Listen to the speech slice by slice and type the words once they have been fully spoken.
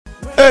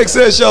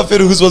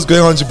Who's what's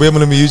going on? It's your boy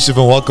Malumi YouTube,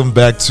 and welcome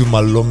back to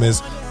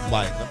Malome's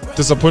Mic.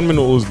 Disappointment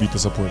will always be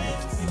disappointment,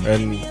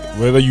 and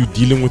whether you're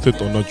dealing with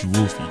it or not, you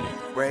will feel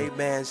it.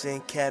 Ray-Bans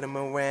and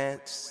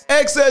catamarans.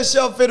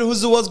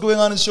 Who's what's going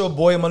on? It's your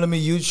boy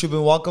Malumi YouTube,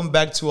 and welcome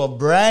back to a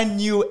brand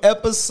new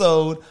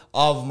episode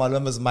of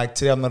Malome's Mic.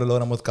 Today I'm not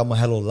alone. I'm with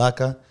Kamohelo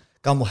Laka.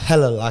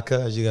 Kamohelo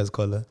Laka, as you guys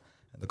call her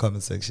in the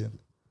comment section.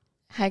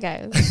 Hi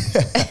guys.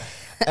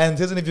 And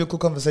here's an interview, cool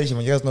conversation.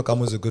 When you guys know,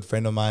 Kamu is a good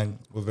friend of mine.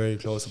 We're very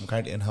close. I'm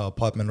currently in her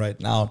apartment right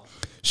now,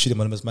 shooting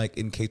Malome's Mic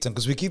in Cape Town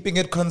because we're keeping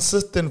it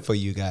consistent for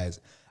you guys.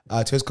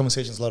 Today's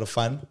conversation is a lot of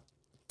fun.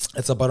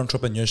 It's about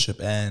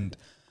entrepreneurship, and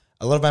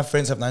a lot of my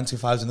friends have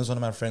 9-to-5s, and this is one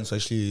of my friends who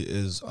actually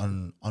is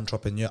an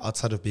entrepreneur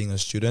outside of being a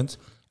student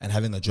and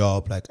having a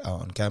job like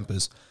on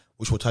campus,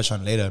 which we'll touch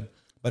on later.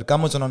 But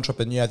Kamu's an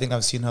entrepreneur. I think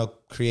I've seen her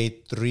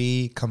create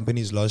 3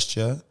 companies last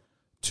year,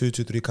 2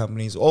 to 3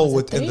 companies, all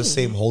within the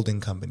same holding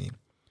company.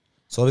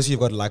 So obviously you've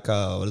got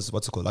Laka,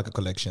 what's it called? Laka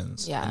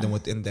Collections. Yeah. And then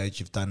within that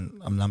you've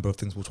done a number of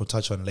things which we'll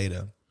touch on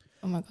later.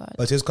 Oh my God.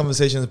 But today's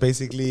conversation is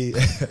basically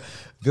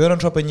you're an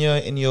entrepreneur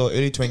in your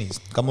early 20s.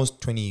 Kamo's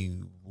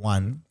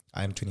 21.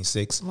 I'm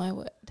 26. My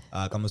word.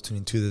 Kamo's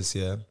 22 this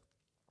year.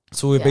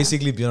 So we're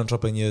basically been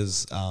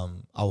entrepreneurs our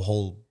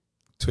whole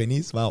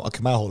 20s.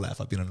 My whole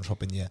life I've been an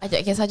entrepreneur. I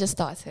guess I just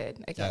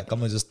started. Okay. Yeah,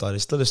 Kamo just started.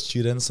 She's still a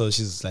student, so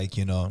she's like,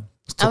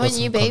 I'm a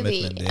new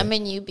baby. I'm a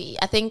newbie.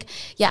 I think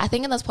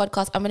in this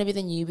podcast I'm gonna be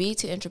the newbie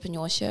to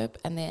entrepreneurship,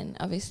 and then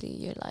obviously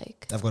you're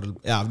like I've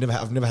never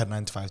had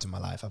 9-to-5 in my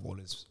life. I've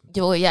always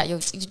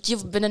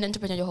you've been an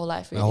entrepreneur your whole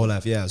life. Really. My whole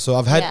life, yeah. So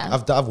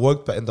I've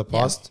worked in the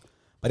past,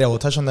 but we'll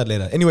touch on that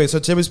later. Anyway, so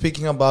today we're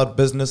speaking about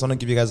business. I want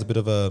to give you guys a bit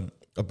of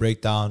a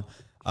breakdown,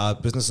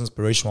 business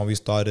inspiration, when we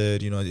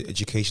started, the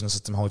education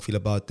system, how we feel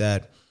about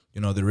that,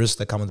 the risks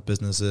that come with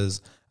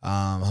businesses,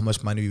 how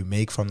much money we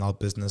make from our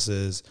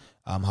businesses,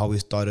 how we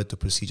started, the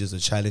procedures, the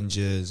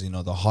challenges,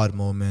 the hard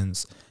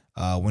moments.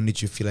 When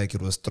did you feel like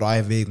it was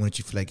thriving? When did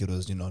you feel like it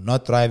was,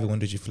 not thriving? When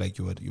did you feel like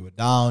you were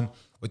down?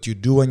 What you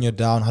do when you're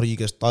down? How do you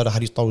get started? How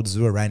do you start with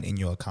 0 rand in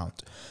your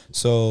account?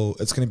 So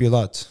it's going to be a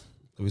lot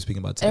that we're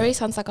speaking about today. It really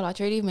sounds like a lot.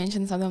 You already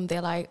mentioned some of them.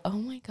 They're like, oh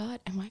my God,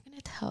 am I going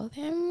to tell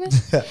them?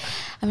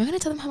 Am I going to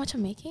tell them how much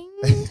I'm making?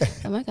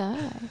 Oh my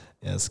God.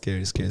 Yeah,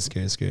 scary.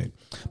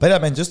 But yeah,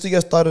 man, just to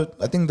get started,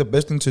 I think the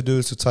best thing to do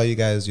is to tell you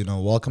guys,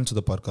 welcome to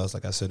the podcast,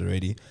 like I said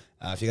already.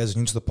 If you guys are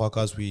new to the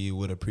podcast, we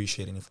would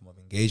appreciate any form of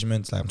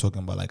engagement. Like I'm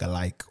talking about like a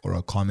like or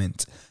a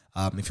comment.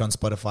 If you're on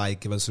Spotify,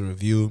 give us a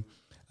review.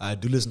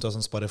 Do listen to us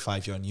on Spotify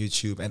if you're on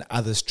YouTube and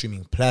other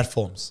streaming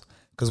platforms.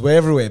 Because we're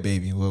everywhere,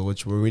 baby. We're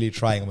really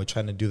trying. We're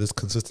trying to do this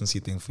consistency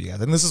thing for you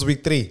guys. And this is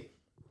week 3,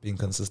 being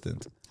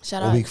consistent.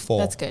 Shout out. Week 4.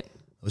 That's good.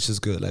 Which is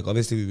good. Like,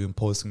 obviously, we've been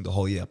posting the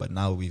whole year, but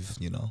now we've,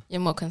 You're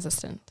more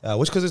consistent.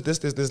 Which, because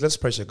there's less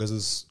pressure,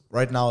 because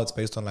right now it's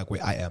based on, like,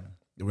 where I am,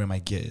 where my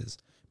gear is.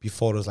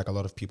 Before, it was, like, a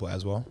lot of people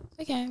as well.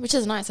 Okay, which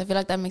is nice. I feel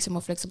like that makes it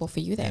more flexible for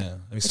you there. Yeah,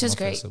 which is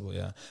great. Flexible,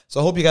 yeah. So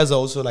I hope you guys are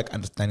also, like,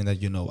 understanding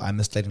that, I'm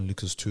mislating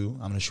Lucas too.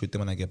 I'm going to shoot them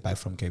when I get back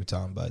from Cape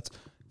Town, but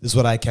this is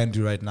what I can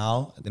do right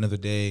now. At the end of the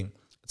day,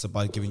 it's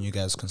about giving you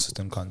guys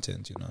consistent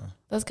content,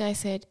 Those guys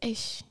said,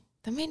 Ish,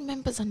 the main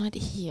members are not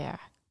here,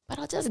 but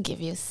I'll just give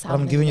you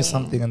something. I'm giving you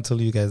something until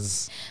you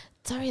guys...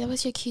 Sorry, that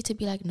was your cue to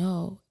be like,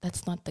 no,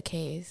 that's not the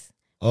case.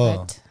 Oh,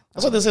 but,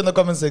 that's what they say in the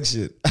comment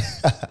section.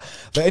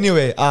 But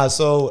anyway,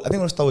 so I think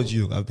we'll start with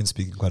you. I've been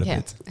speaking quite a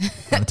bit. I'm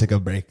going to take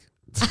a break.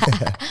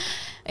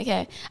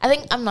 Okay. I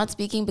think I'm not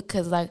speaking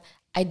because, like,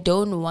 I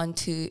don't want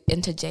to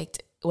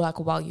interject, like,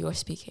 while you're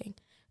speaking.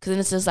 Because then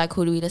it's just like,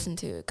 who do we listen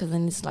to? Because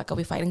then it's like, are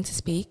we fighting to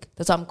speak?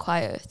 That's why I'm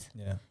quiet.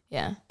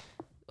 Yeah.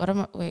 What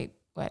am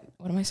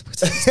I supposed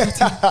to say?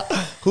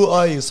 Who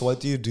are you? So what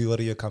do you do? What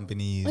are your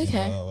companies?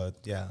 Okay.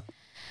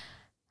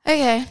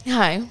 Okay.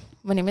 Hi.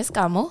 My name is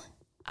Kamo.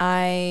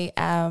 I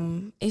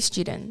am a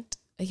student.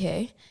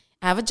 Okay.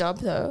 I have a job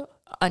though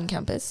on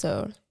campus.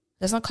 So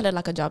let's not call it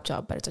like a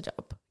job, but it's a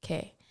job.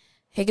 Okay.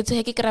 Hey,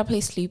 can I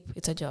play sleep?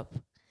 It's a job.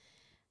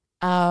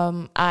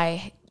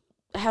 I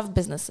have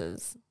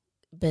businesses.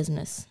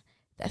 Business.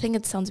 I think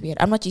it sounds weird.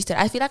 I'm not used to it.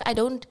 I feel like I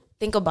don't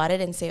think about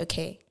it and say,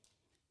 okay,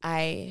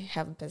 I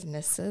have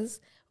businesses.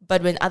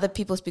 But when other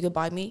people speak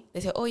about me, they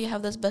say, oh, you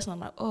have this business.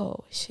 I'm like,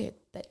 oh, shit,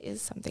 that is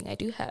something I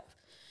do have.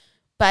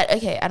 But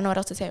okay, I don't know what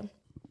else to say.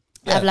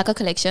 I have Laka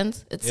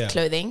Collections. It's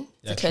clothing.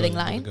 It's a clothing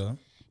line.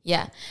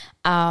 Yeah.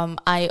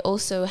 I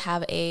also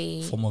have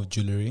a... form of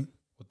jewelry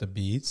with the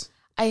beads.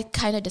 I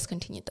kind of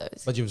discontinued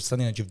those. But you've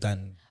something that you've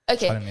done.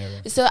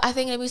 Okay. So I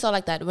think let me start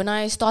like that. When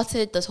I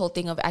started this whole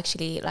thing of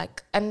actually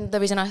like... And the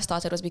reason I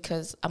started was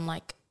because I'm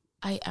like,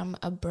 I am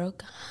a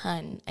broke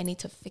hun. I need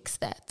to fix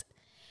that.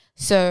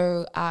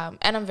 So,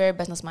 and I'm very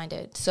business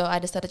minded. So I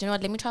decided,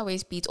 let me try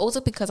waist beads. Also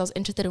because I was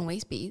interested in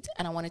waist beads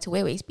and I wanted to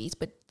wear waist beads,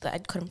 but I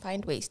couldn't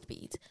find waist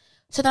beads.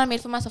 So then I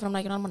made for myself and I'm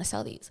like, I'm going to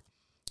sell these.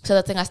 So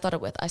that's the thing I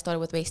started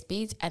with waist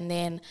beads. And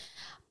then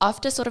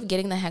after sort of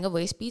getting the hang of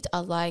waist beads, I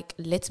was like,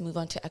 let's move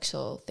on to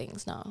actual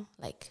things now.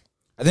 Like,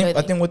 I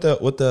think with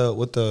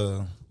the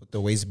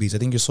waist beads, I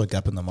think you saw a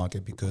gap in the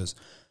market because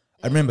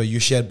I remember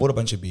she had bought a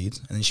bunch of beads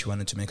and then she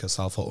wanted to make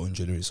herself her own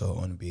jewelry, so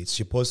her own beads.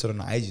 She posted on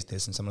her IG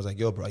test and someone was like,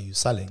 yo, bro, are you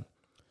selling?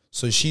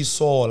 So she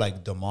saw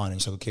like demand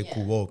and she's like, okay,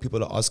 cool. Whoa,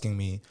 people are asking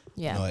me,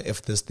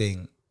 if this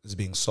thing is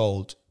being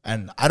sold.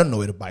 And I don't know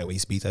where to buy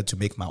waist beads. I had to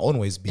make my own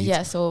waist beads.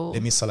 Yeah, so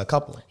let me sell a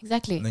couple.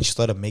 Exactly. And then she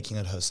started making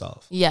it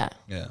herself. Yeah.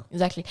 Yeah.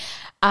 Exactly.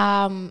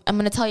 I'm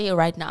gonna tell you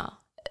right now,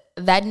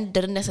 that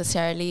didn't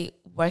necessarily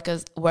work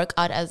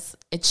out as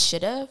it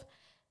should have,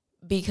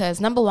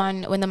 because number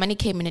one, when the money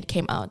came in, it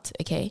came out.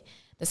 Okay.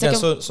 The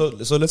second, so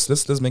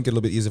let's make it a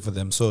little bit easier for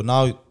them. So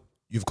now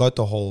you've got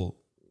the whole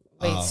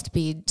waist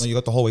bead. No, you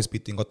got the whole waist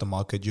bead thing. Got the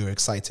market. You're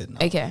excited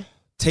now. Okay.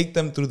 Take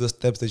them through the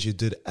steps that you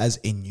did as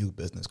a new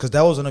business, because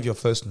that was one of your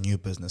first new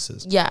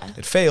businesses. Yeah.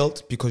 It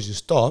failed because you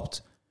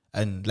stopped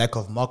and lack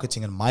of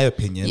marketing, in my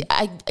opinion.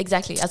 Yeah,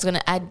 exactly. I was going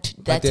to add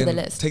that to the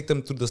list. Take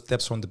them through the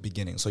steps from the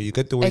beginning. So you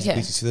get the waist beads,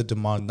 you see the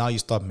demand, now you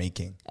start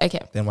making. Okay.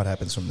 Then what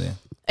happens from there?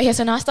 Okay,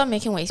 so now I start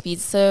making waist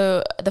beads.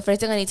 So the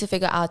first thing I need to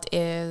figure out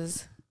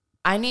is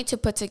I need to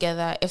put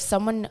together, if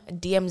someone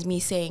DMs me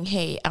saying,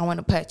 hey, I want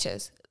to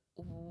purchase,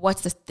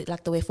 what's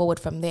the way forward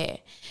from there?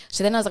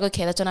 So then I was like,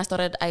 okay, that's when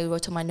I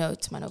wrote on my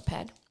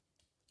notepad.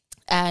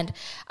 And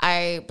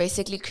I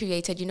basically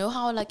created, you know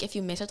how like if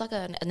you message like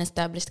an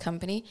established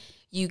company,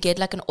 you get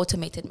like an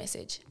automated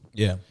message.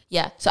 Yeah.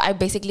 Yeah. So I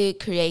basically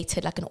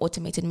created like an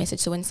automated message.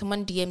 So when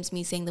someone DMs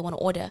me saying they want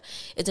to order,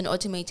 it's an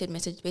automated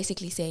message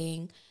basically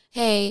saying,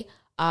 hey,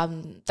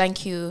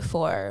 thank you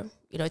for,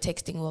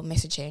 texting or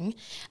messaging.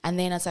 And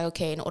then I was like,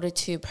 okay, in order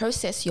to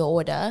process your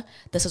order,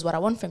 this is what I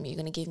want from you.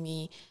 You're going to give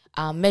me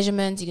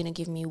measurements. You're going to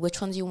give me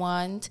which ones you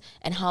want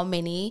and how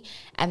many.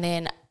 And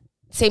then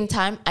same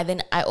time,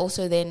 I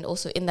also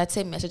in that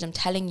same message, I'm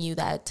telling you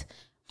that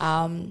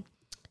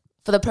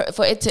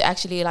for it to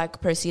actually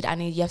like proceed,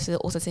 you have to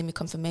also send me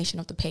confirmation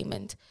of the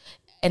payment.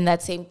 And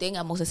that same thing,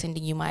 I'm also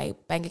sending you my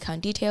bank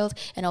account details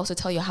and also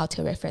tell you how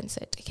to reference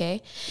it.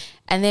 Okay,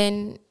 and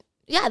then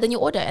you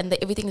order and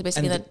everything is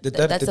basically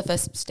that's the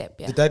first step.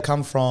 Yeah. Did that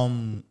come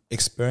from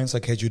experience?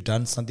 Like, had you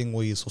done something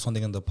where you saw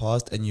something in the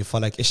past and you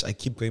felt like, I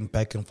keep going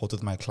back and forth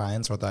with my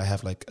clients, or that I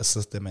have like a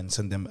system and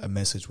send them a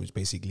message which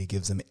basically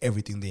gives them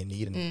everything they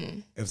need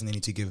and everything they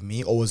need to give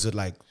me? Or was it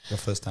like the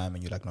first time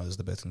and you're like, no, this is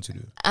the best thing to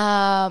do?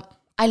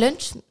 I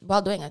learned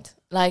while doing it.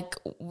 Like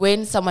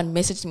when someone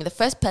messaged me, the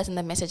first person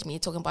that messaged me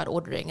talking about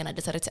ordering, and I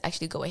decided to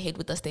actually go ahead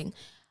with this thing,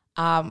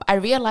 I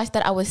realized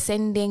that I was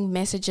sending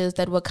messages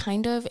that were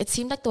it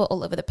seemed like they were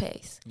all over the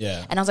place.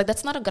 Yeah. And I was like,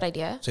 that's not a good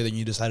idea. So then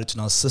you decided to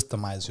now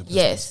systemize your business.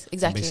 Yes,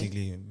 exactly.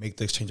 Basically make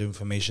the exchange of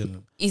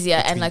information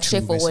easier and like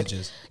straightforward.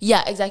 Messages.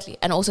 Yeah, exactly.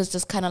 And also it's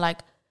just kind of like,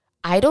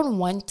 I don't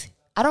want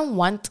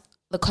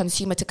the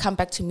consumer to come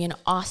back to me and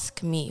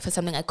ask me for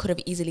something I could have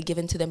easily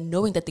given to them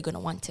knowing that they're going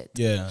to want it.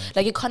 Yeah.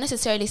 Like you can't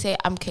necessarily say,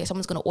 okay,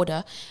 someone's going to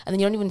order, and then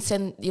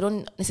you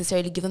don't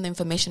necessarily give them the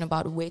information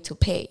about where to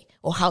pay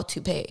or how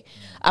to pay.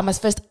 I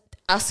must first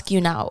ask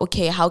you now,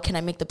 okay, how can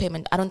I make the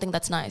payment? I don't think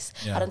that's nice.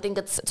 Yeah. I don't think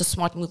it's a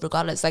smart move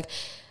regardless. Like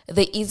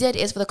the easier it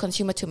is for the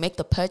consumer to make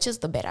the purchase,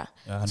 the better.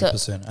 Yeah, 100%.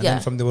 So, and then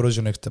from there, what was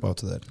your next step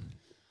after that?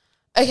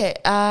 Okay,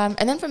 and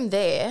then from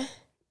there,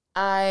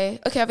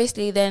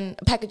 obviously then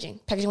packaging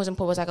was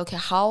important. Was like, okay,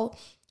 how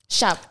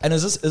sharp. And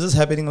is this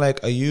happening?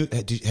 Like,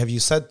 have you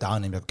sat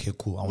down and be like, okay,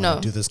 cool, I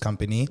want to do this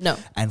company. No.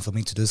 And for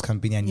me to do this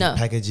company, I need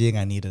packaging,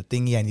 I need a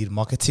thingy, I need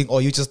marketing.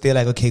 Or you just there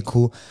like, okay,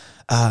 cool.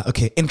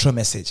 Okay, intro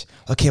message.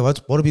 Okay,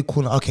 what would be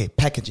cool? Okay,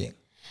 packaging.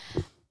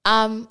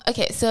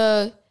 Okay,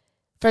 so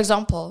for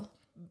example,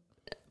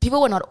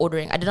 people were not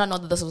ordering. I did not know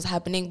that this was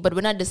happening, but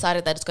when I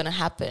decided that it's going to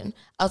happen,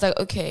 I was like,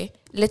 okay,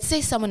 let's say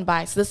someone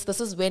buys. This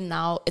is when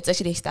now it's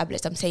actually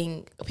established. I'm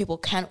saying people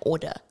can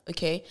order,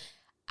 okay?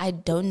 I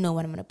don't know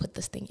when I'm going to put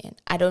this thing in.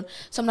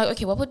 So I'm like,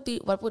 okay, what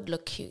would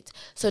look cute?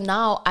 So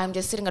now I'm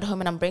just sitting at home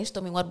and I'm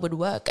brainstorming what would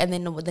work. And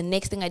then the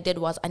next thing I did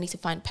was I need to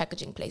find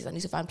packaging places. I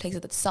need to find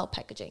places that sell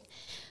packaging.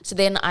 So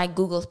then I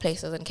Googled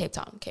places in Cape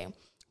Town, okay?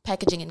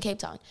 Packaging in Cape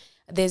Town.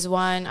 There's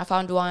one, I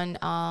found one,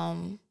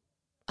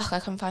 I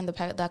can't find I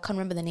can't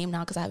remember the name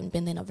now because I haven't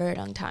been there in a very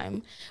long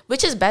time,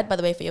 which is bad, by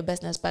the way, for your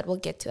business, but we'll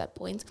get to that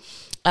point.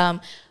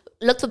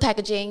 Looked for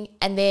packaging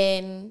and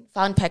then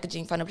found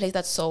a place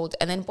that sold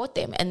and then bought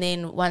them. And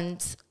then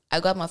once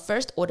I got my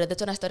first order,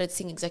 that's when I started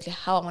seeing exactly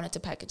how I wanted to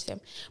package them.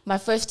 My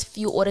first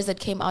few orders that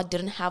came out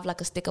didn't have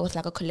like a sticker with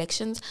Laka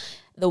Collections.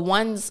 The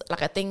ones,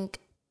 like I think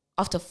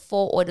after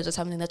 4 orders or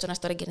something, that's when I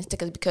started getting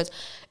stickers, because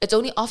it's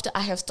only after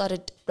I have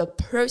started the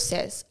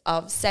process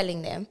of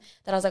selling them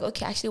that I was like,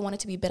 okay, I actually want it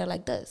to be better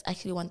like this. I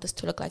actually want this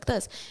to look like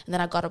this. And then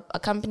I got a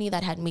company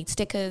that had made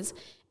stickers,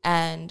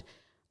 and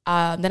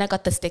then I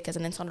got the stickers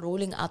and then started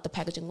rolling out the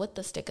packaging with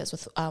the stickers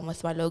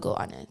with my logo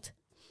on it.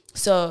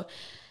 So,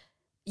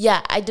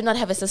 yeah, I did not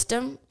have a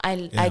system.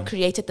 I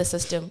created the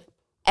system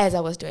as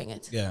I was doing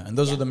it. Yeah, and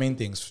those are the main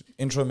things: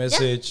 intro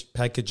message,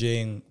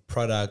 packaging,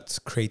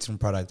 product, creating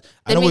product.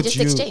 Then we just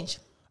exchange.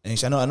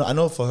 And I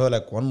know for her,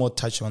 like, one more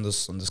touch on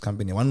this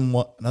company.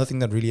 Another thing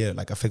that really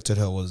like affected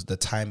her was the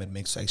time it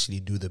makes to actually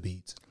do the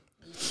beads.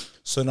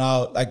 So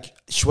now, like,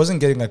 she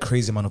wasn't getting a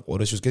crazy amount of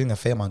orders; she was getting a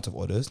fair amount of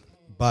orders.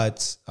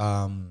 But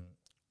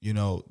you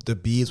know, the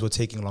beads were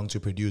taking long to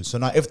produce. So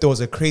now if there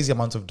was a crazy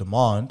amount of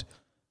demand,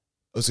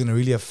 it was going to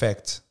really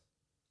affect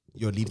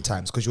your lead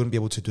times because you wouldn't be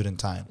able to do it in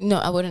time. No,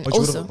 I wouldn't. But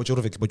you Also, would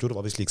have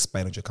obviously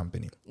expanded your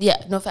company.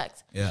 yeah, no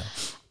facts. Yeah.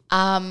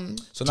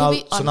 So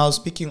To now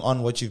speaking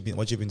on what you've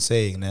been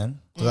saying, then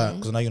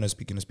because now you're gonna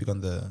speak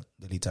on the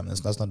lead time.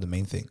 That's not the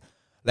main thing.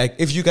 Like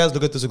if you guys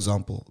look at this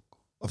example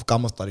of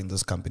Kamo starting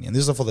this company, and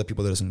this is for the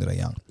people that are listening that are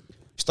young.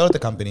 She started the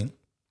company.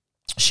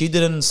 She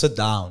didn't sit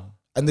down.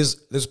 And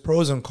there's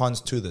pros and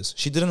cons to this.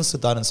 She didn't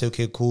sit down and say,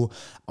 okay, cool,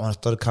 I want to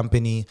start a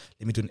company.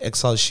 Let me do an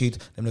Excel sheet.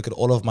 Let me look at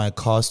all of my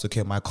costs.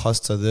 Okay, my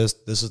costs are this.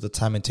 This is the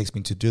time it takes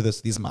me to do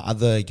this. These are my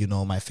other, you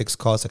know, my fixed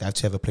costs. Like I have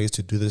to have a place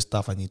to do this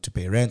stuff. I need to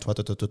pay rent.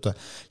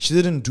 She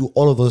didn't do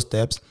all of those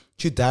steps.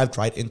 She dived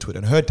right into it.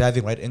 And her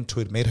diving right into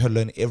it made her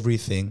learn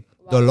everything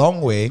the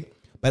long way.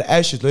 But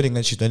as she's learning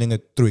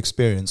it through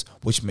experience,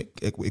 which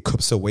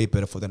equips her way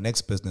better for the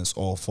next business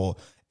or for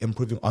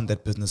improving on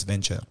that business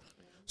venture.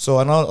 So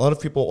I know a lot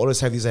of people always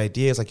have these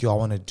ideas like, yo, I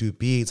want to do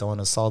beads, I want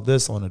to sell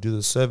this, I want to do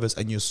this service,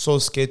 and you're so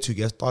scared to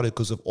get started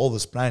because of all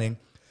this planning.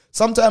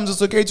 Sometimes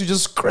it's okay to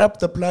just scrap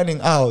the planning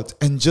out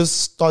and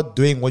just start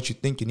doing what you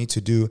think you need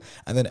to do,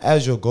 and then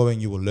as you're going,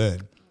 you will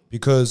learn.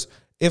 Because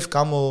if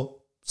Kamo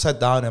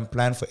sat down and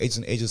planned for ages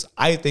and ages,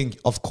 I think,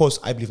 of course,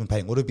 I believe in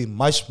planning. It would be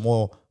much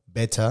more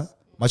better,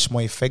 much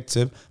more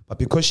effective, but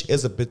because she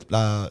is a bit,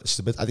 I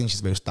think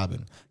she's very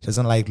stubborn. She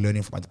doesn't like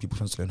learning from other people.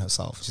 She wants to learn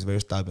herself. She's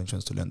very stubborn. She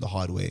wants to learn the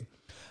hard way.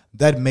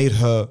 That made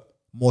her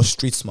more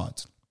street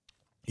smart.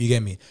 You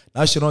get me?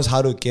 Now she knows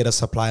how to get a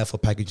supplier for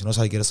packaging. She knows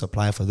how to get a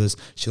supplier for this.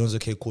 She knows,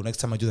 okay, cool. Next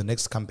time I do the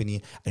next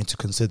company, I need to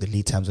consider the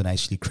lead times when I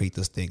actually create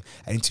this thing.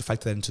 I need to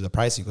factor that into the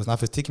pricing because now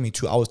if it's taking me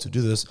 2 hours to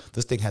do this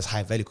thing has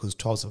high value because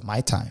it's 2 hours of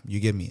my time. You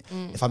get me?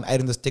 If I'm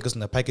adding the stickers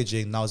and the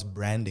packaging, now it's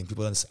branding.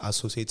 People are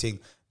associating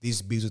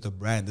these beads with the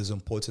brand. There's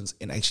importance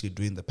in actually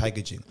doing the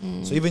packaging.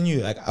 So even you,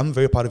 like, I'm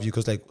very proud of you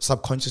because like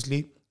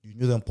subconsciously, you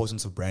knew the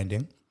importance of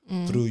branding.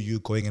 Through you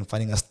going and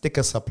finding a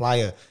sticker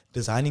supplier,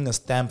 designing a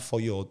stamp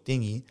for your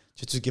thingy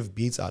just to give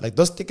beads out. Like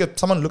those stickers,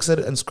 someone looks at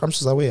it and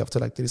scrunches away after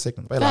like 30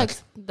 seconds. Right?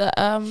 Facts.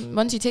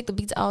 Once you take the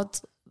beads out,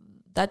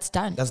 that's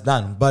done. That's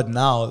done. But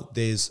now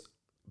there's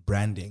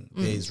branding,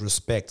 there's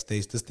respect,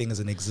 there's this thing as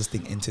an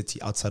existing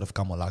entity outside of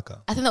Kamolaka.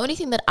 I think the only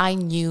thing that I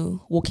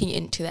knew walking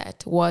into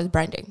that was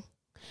branding.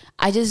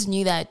 I just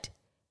knew that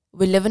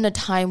we live in a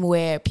time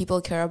where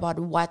people care about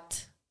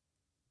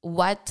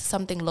what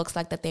something looks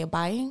like that they're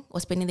buying or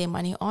spending their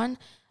money on,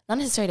 not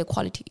necessarily the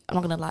quality. I'm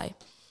not gonna lie.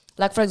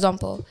 Like for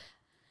example,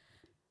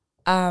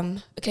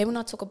 okay, we'll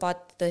not talk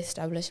about the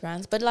established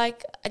brands, but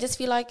like I just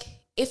feel like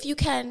if you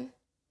can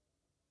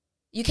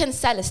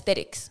sell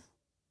aesthetics,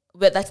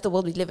 but that's the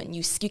world we live in.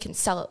 You can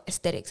sell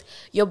aesthetics.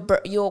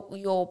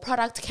 Your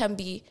product can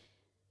be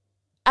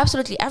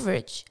absolutely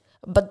average,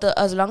 but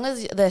as long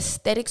as the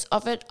aesthetics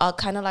of it are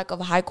kind of like of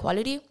high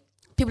quality,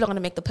 people are going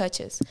to make the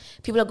purchase.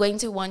 People are going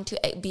to want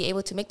to be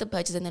able to make the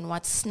purchase and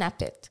then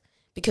snap it.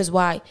 Because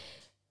why?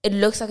 It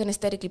looks like an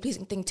aesthetically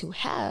pleasing thing to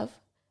have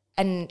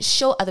and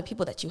show other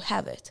people that you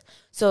have it.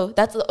 So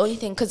that's the only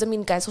thing. Because, I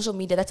mean, guys, social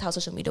media, that's how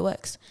social media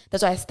works.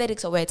 That's why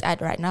aesthetics are where it's at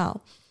right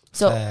now.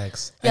 So,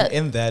 facts. Yeah. And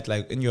in that,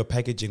 like in your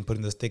packaging,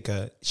 putting the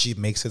sticker, she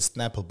makes it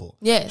snappable.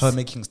 Yes. Her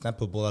making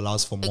snappable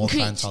allows for more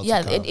clientele to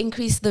come. It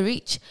increased the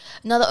reach.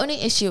 Now, the only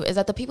issue is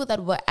that the people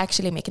that were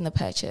actually making the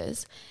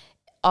purchase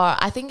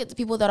I think it's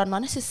people that are not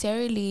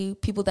necessarily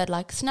people that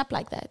like snap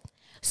like that.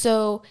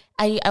 So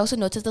I also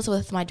noticed this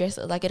with my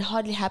dresses. Like it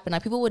hardly happened.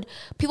 Like people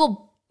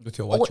with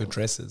your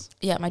dresses.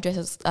 Yeah, my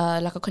dresses,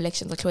 Laka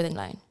Collections, a clothing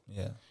line.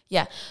 Yeah.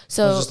 Yeah.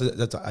 So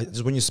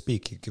just when you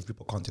speak, you give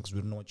people context.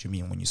 We don't know what you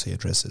mean when you say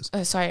addresses.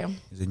 Sorry.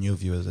 There's a new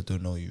viewers that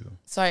don't know you.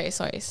 Sorry.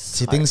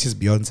 She thinks he's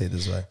Beyonce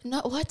this way.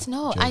 No, what?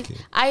 No. Joking.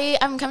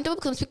 I'm comfortable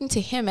because I'm speaking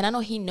to him and I know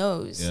he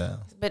knows. Yeah.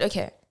 But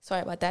okay,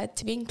 sorry about that.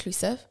 To be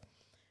inclusive.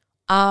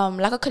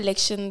 Laka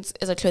Collections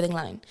is a clothing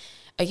line.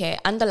 Okay,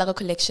 under Laka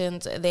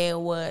Collections, there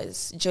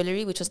was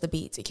jewelry, which was the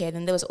beads. Okay,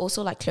 then there was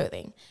also like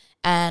clothing.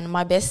 And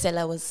my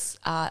bestseller was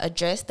a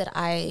dress that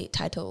I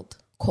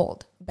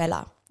called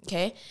Bella.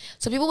 Okay,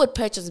 so people would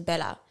purchase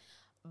Bella,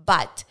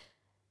 but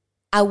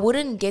I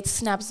wouldn't get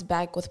snaps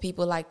back with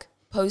people like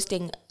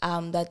posting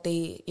that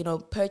they,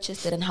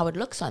 purchased it and how it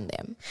looks on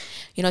them.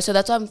 So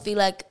that's why I feel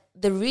like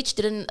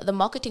the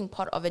marketing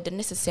part of it didn't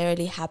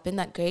necessarily happen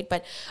that great.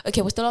 But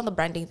okay, we're still on the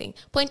branding thing.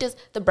 Point is,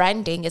 the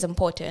branding is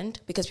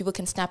important because people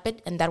can snap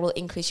it and that will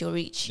increase your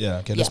reach. Yeah,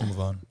 okay, let's move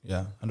on.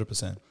 Yeah,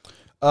 100%.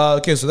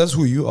 Okay, so that's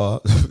who you are.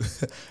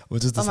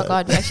 Oh my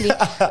God, actually,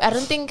 I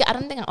don't think I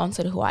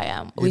answered who I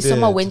am. You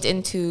somehow did. went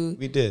into...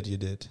 You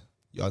did.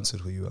 You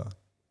answered who you are.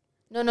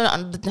 No,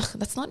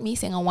 that's not me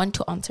saying I want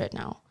to answer it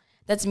now.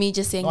 That's me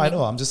just saying... No, I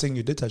know, I'm just saying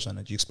you did touch on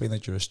it. You explained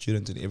that you're a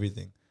student and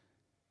everything.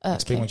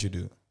 Explain what you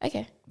do.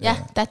 Okay.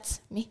 Yeah,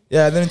 that's me.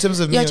 Yeah, and then in terms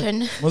of Your me, turn.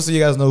 Most of you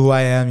guys know who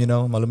I am,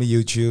 Malumi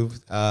YouTube.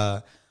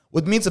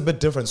 With me, it's a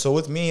bit different. So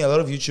with me, a lot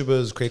of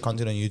YouTubers create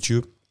content on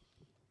YouTube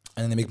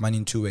and then they make money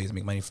in two ways. They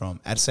make money from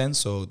AdSense,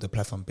 so the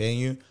platform paying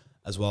you,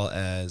 as well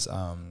as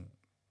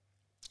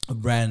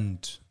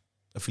brand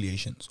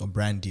affiliations or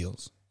brand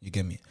deals. You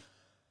get me?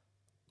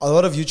 a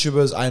lot of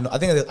YouTubers I know, I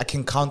think I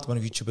can count on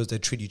YouTubers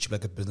that treat YouTube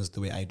like a business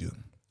the way I do.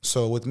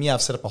 So with me,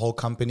 I've set up a whole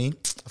company.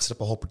 I've set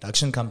up a whole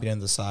production company on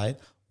the side,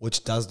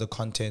 which does the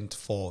content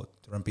for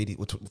Rampedi,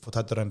 for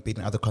Tato Rampedi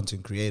and other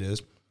content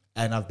creators.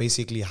 And I've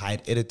basically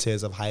hired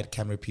editors, I've hired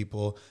camera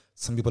people.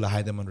 Some people I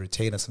hire them on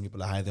retainer, some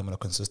people I hire them on a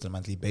consistent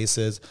monthly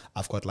basis.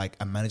 I've got like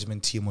a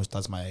management team which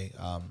does my,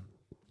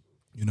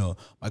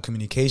 my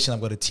communication.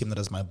 I've got a team that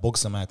does my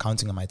books and my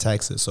accounting and my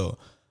taxes. So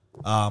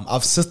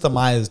I've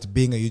systemized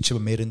being a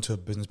YouTuber, made into a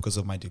business because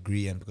of my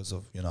degree and because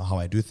of, how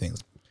I do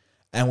things.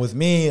 And with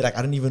me, like,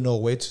 I don't even know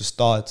where to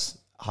start,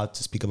 how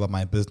to speak about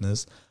my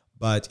business.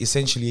 But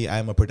essentially,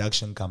 I'm a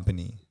production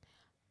company.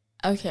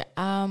 Okay.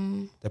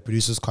 That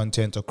produces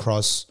content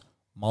across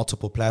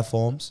multiple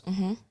platforms.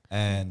 Mm-hmm.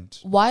 And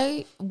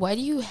why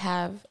do you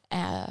have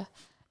an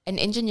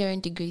engineering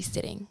degree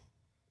sitting?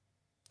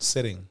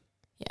 Sitting.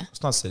 Yeah.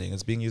 It's not sitting.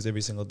 It's being used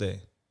every single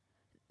day.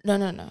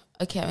 No.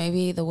 Okay,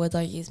 maybe the words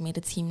I used made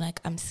it seem like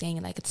I'm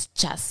saying like it's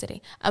just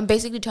sitting. I'm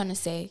basically trying to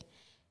say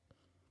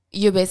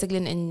you're basically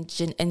an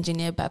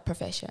engineer by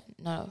profession.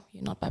 No,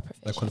 you're not by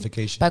profession. By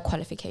qualification. By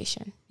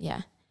qualification,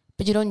 yeah.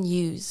 But you don't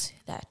use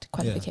that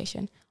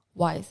qualification. Yeah.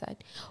 Why is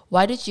that?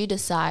 Why did you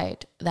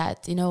decide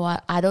that, you know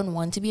what, I don't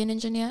want to be an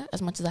engineer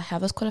as much as I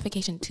have this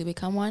qualification to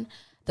become one?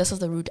 This is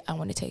the route I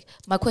want to take.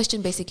 My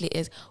question basically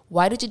is,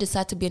 why did you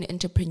decide to be an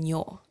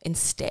entrepreneur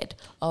instead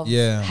of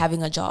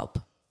having a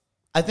job?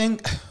 I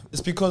think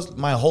it's because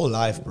my whole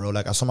life, bro,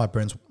 like I saw my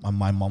parents,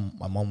 my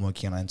mom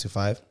working 9 to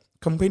 5,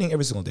 complaining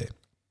every single day.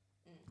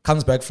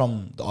 Comes back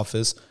from the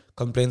office,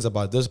 complains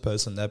about this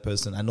person, that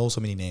person. I know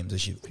so many names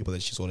of people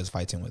that she's always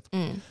fighting with.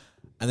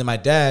 And then my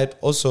dad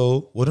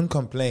also wouldn't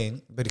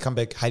complain, but he'd come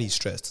back highly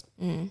stressed.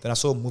 Then I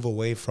saw him move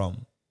away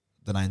from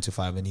the 9 to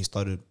 5 and he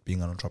started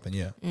being an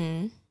entrepreneur.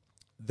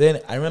 Then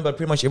I remember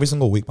pretty much every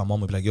single week, my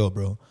mom would be like, yo,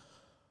 bro,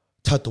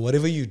 Tato,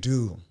 whatever you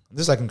do,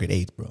 this is like in grade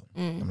 8, bro.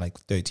 I'm like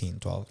 13,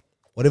 12.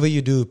 Whatever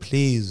you do,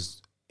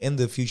 please, in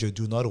the future,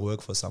 do not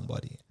work for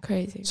somebody.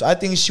 Crazy. So I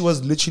think she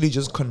was literally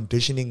just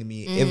conditioning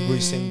me every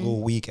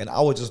single week and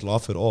I would just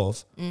laugh it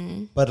off.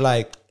 But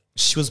like,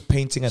 she was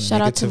painting a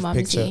negative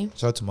picture.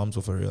 Shout out to Mom's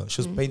for real.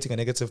 She was painting a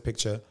negative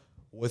picture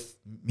with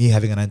me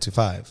having a 9 to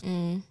 5.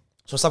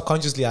 So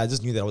subconsciously, I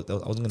just knew that I wasn't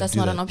going to do that. That's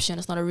not an option.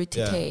 It's not a route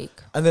to take.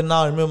 And then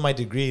now I remember my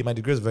degree. My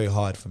degree was very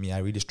hard for me. I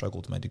really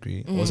struggled with my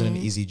degree. It wasn't an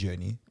easy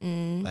journey.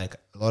 Like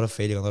a lot of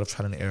failure, a lot of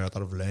trial and error, a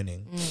lot of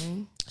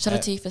learning. Shout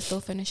out to you for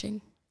still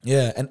finishing.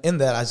 Yeah, and in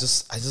that, I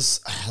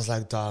was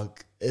like,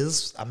 dog,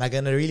 am I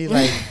gonna really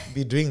like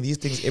be doing these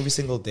things every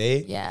single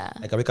day? Yeah.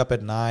 Like I wake up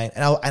at 9,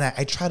 and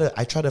I try to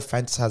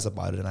fantasize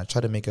about it, and I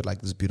try to make it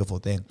like this beautiful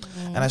thing.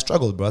 And I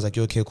struggled, bro. I was like,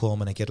 okay, cool. I'm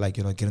gonna get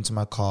into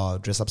my car,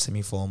 dress up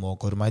semi-formal,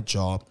 go to my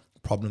job,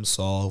 problem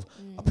solve,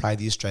 apply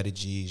these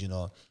strategies,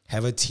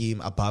 have a team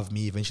above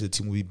me. Eventually the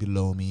team will be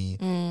below me.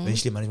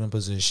 Eventually management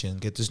position,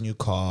 get this new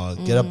car,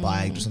 get a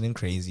bike, do something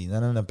crazy.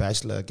 Then a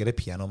bachelor, get a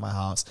piano in my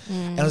house.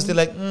 And I was still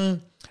like,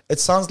 it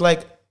sounds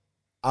like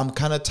I'm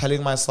kind of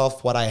telling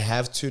myself what I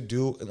have to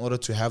do in order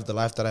to have the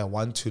life that I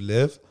want to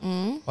live.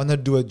 I want to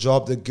do a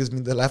job that gives me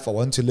the life I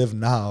want to live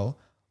now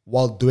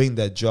while doing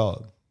that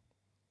job.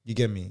 You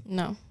get me?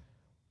 No.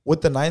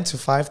 With the 9 to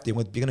 5 thing,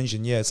 with being an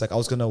engineer, it's like I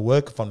was going to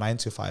work from 9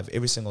 to 5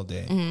 every single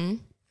day,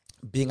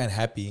 being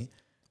unhappy.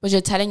 But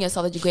you're telling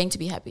yourself that you're going to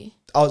be happy.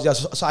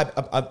 So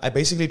I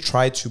basically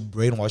tried to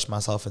brainwash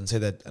myself and say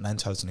that a 9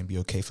 to 5 is going to be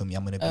okay for me.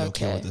 I'm going to be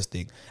okay with this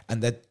thing.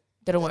 And that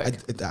didn't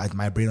work.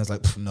 My brain was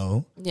like,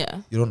 no. Yeah.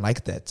 You don't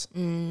like that.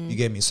 You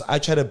get me? So I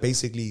try to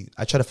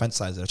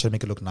fantasize it. I try to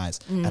make it look nice.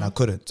 And I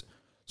couldn't.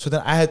 So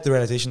then I had the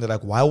realization that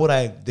like, why would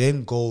I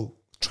then go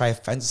try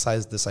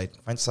fantasize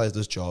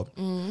this job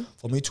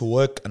for me to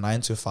work a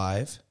 9 to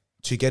 5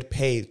 to get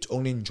paid to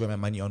only enjoy my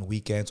money on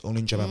weekends, only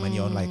enjoy my money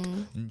on like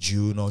in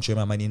June, or enjoy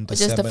my money in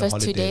December. Just the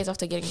first 2 days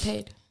after getting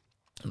paid.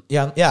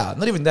 Yeah,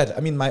 not even that. I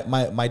mean,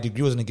 my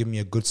degree was gonna give me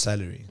a good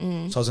salary, so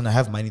I was gonna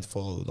have money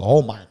for the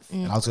whole month,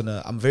 and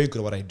I'm very good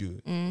at what I do,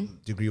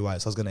 degree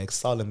wise. So I was gonna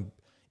excel and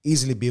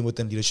easily be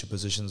within leadership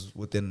positions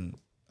within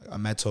a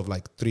matter of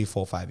like 3,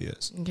 4, 5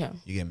 years. Okay,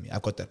 you get me?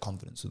 I've got that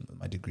confidence in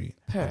my degree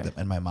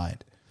and my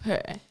mind.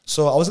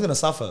 So I wasn't gonna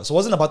suffer. So it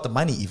wasn't about the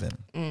money even.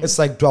 It's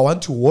like, do I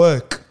want to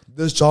work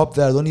this job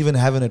that I don't even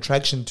have an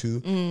attraction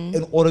to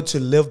in order to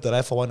live the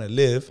life I want to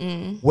live,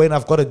 when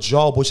I've got a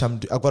job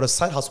I've got a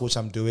side hustle which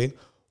I'm doing,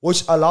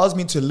 which allows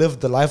me to live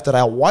the life that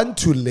I want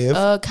to live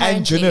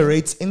and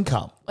generates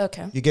income.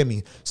 Okay, you get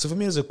me? So for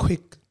me, it was a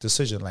quick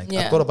decision. Like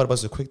I thought about it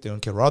as a quick thing.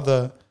 Okay,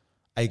 rather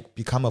I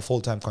become a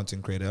full-time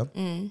content creator,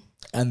 and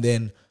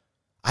then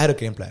I had a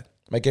game plan.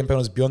 My game plan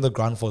was be on the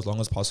ground for as long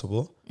as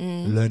possible,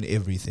 learn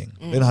everything,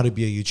 learn how to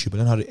be a YouTuber,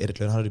 learn how to edit,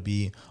 learn how to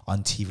be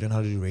on TV, learn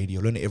how to do radio,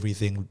 learn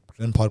everything,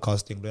 learn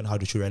podcasting, learn how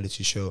to do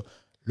reality show,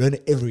 learn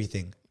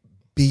everything,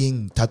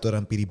 being Tato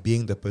Rampedi,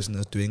 being the person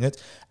that's doing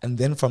it. And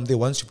then from there,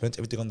 once you've learned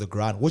everything on the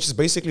ground, which is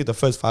basically the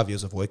first 5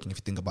 years of working, if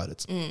you think about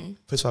it.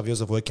 First 5 years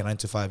of working 9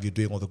 to 5, you're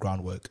doing all the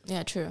groundwork.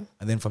 Yeah, true.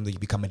 And then from there, you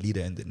become a leader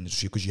in the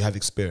industry because you have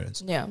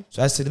experience. Yeah.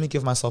 So I said, let me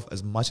give myself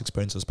as much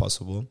experience as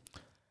possible.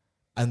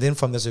 And then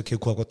from there, okay,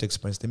 cool, I've got the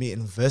experience. Let me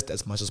invest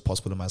as much as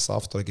possible in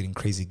myself, start getting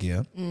crazy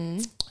gear.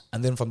 And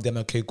then from there,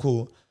 okay,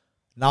 cool.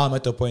 Now I'm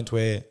at the point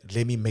where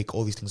let me make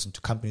all these things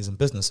into companies and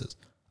businesses.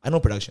 I know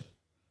production.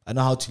 I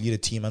know how to lead a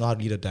team. I know how to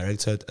lead a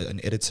director, an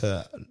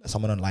editor,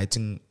 someone on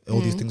lighting, all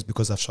these things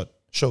because I've shot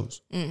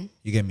shows.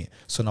 You get me?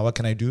 So now what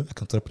can I do? I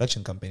can start a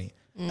production company.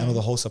 I know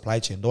the whole supply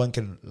chain. No one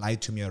can lie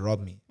to me or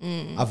rob me.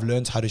 I've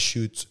learned how to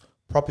shoot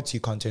property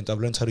content. I've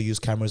learned how to use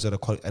cameras at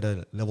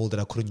a level that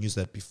I couldn't use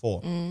that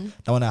before.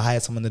 Now when I hire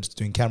someone that's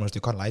doing cameras, they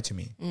can't lie to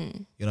me.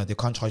 You know, they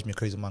can't charge me a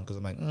crazy amount because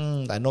I'm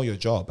like, I know your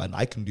job and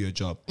I can do your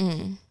job.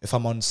 If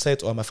I'm on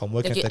set or if I'm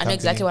working at the I know company,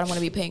 exactly what I'm going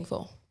to be paying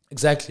for.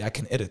 Exactly. I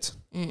can edit.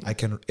 I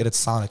can edit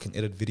sound. I can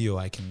edit video.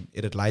 I can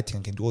edit lighting.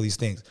 I can do all these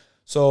things.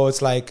 So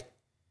it's like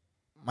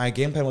my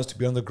game plan was to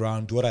be on the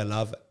ground, do what I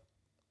love,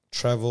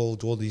 travel,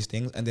 do all these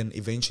things, and then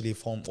eventually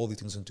form all these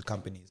things into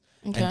companies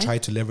and try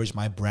to leverage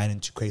my brand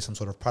and to create some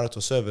sort of product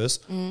or service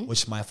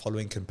which my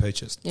following can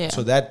purchase.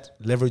 So that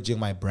leveraging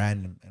my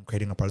brand and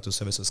creating a product or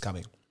service is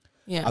coming.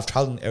 I've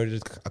tried and errored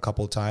it a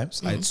couple of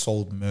times. I'd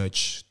sold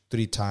merch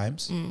 3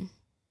 times.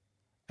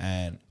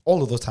 And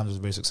all of those times was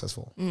very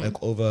successful.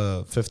 Like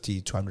over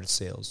 50 to 100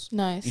 sales.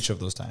 Nice. Each of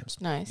those times.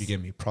 Nice. You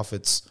get me?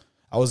 Profits.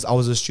 I was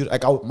a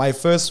student. Like my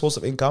first source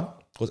of income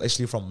was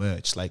actually from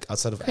merch. Like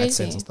outside of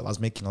AdSense and stuff. I was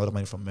making a lot of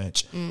money from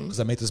merch. Because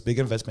I made this big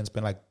investment.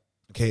 Spent like,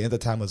 okay, at the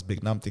time it was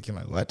big. Now I'm thinking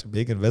like, what?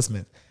 Big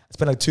investment. I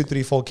spent like 2,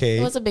 3, 4K.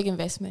 It was a big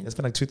investment. I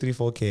spent like 2, 3,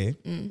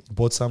 4K.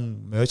 Bought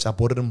some merch. I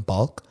bought it in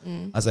bulk.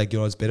 I was like, you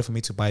know, it's better for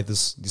me to buy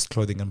this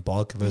clothing in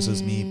bulk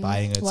versus me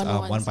buying it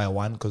one by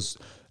one. Because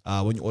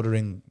when you're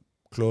ordering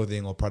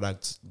clothing or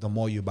products, the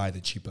more you buy,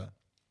 the cheaper.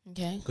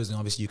 Okay. Because then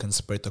obviously you can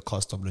spread the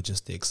cost of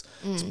logistics,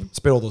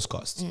 spread all those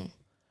costs.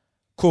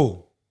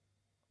 Cool.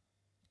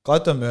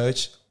 Got the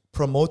merch,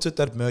 promoted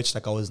that merch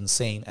like I was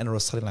insane, and I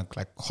was selling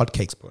like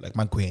hotcakes, bro, like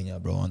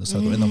manqueña, bro, on the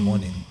circle in the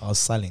morning. I was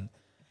selling,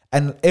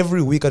 and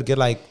every week I'd get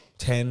like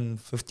 10,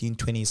 15,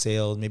 20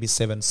 sales, maybe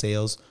 7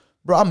 sales.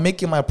 Bro, I'm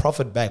making my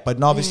profit back, but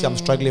now obviously I'm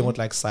struggling with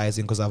like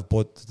sizing because I've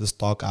bought the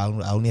stock. I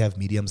only have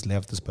mediums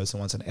left. This person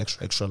wants an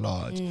extra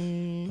large,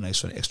 an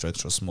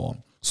extra small.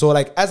 So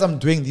like as I'm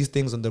doing these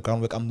things on the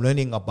groundwork, I'm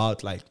learning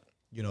about like,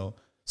 you know,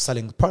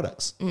 selling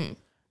products, and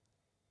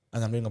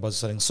I'm learning about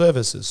selling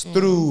services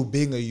through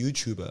being a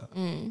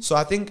YouTuber. So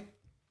I think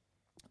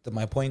that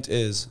my point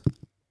is,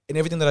 in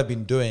everything that I've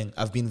been doing,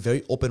 I've been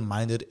very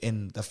open-minded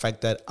in the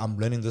fact that I'm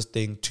learning this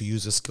thing to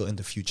use this skill in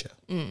the future.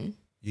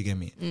 You get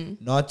me?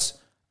 Not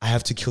I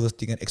have to kill this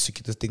thing and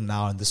execute this thing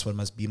now, and this one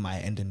must be my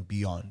end and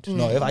beyond.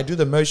 No, if I do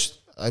the merch,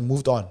 I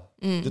moved on.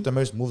 Did the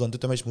merch, moved on.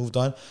 Did the merch, moved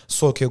on.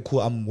 So okay, cool.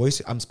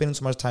 I'm spending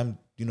so much time,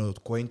 you know,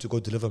 going to go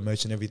deliver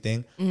merch and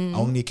everything. I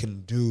only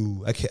can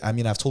do. I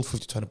mean, I've told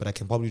 50 to 100, but I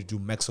can probably do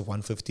max of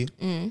 150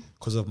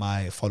 because of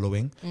my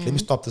following. Let me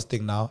stop this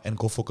thing now and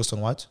go focus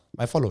on what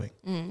my following.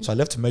 So I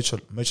left merch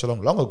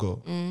long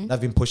ago. And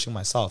I've been pushing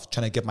myself,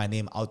 trying to get my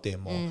name out there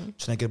more,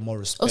 trying to get more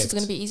respect. Also, it's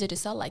going to be easier to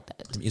sell like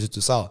that. Easier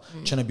to sell.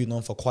 Trying to be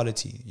known for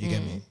quality. You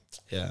get me?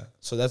 Yeah.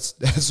 So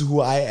that's who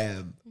I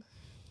am.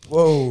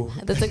 Whoa.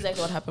 That's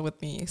exactly what happened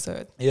with me.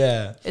 So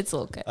yeah, it's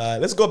all good.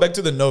 Let's go back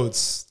to the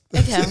notes.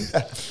 Okay.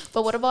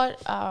 But what about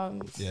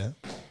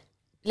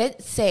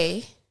let's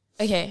say,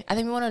 okay, I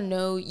think we want to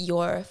know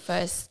your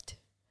first.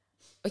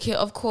 Okay,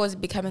 of course,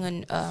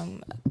 becoming a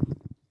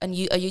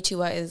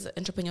YouTuber is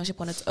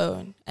entrepreneurship on its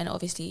own, and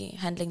obviously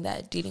handling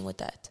that, dealing with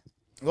that.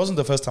 It wasn't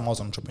the first time I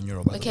was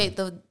entrepreneurial. Okay,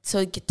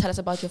 so tell us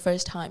about your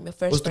first time. Your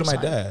first. It was through my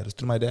dad. It was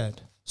through my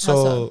dad.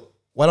 So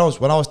when I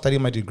was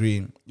studying my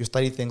degree, you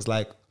study things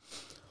like,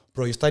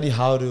 bro, you study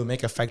how to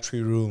make a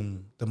factory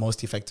room the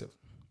most effective.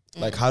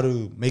 Like how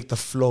to make the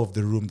flow of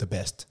the room the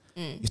best.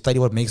 You study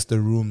what makes the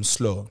room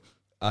slow.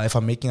 If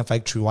I'm making a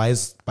factory, why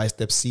is by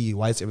step C,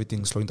 why is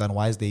everything slowing down?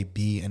 Why is there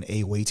B and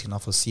A waiting now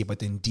for C, but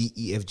then D,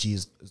 E, F, G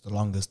is the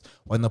longest?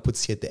 Why not put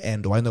C at the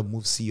end? Or why not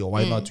move C? Or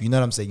why not? You know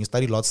what I'm saying? You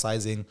study lot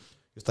sizing,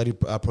 you study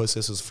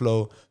processes,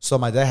 flow. So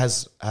my dad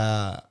has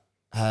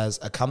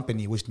a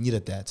company which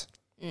needed that.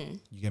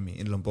 You get me?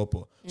 In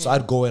Limpopo. So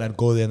I'd go there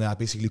and I'd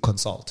basically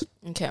consult.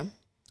 Okay.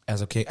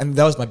 Okay, and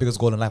that was my biggest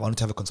goal in life. I wanted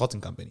to have a consulting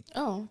company.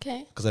 Oh,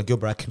 okay. Because like, yo,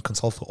 bro, I can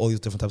consult for all these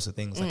different types of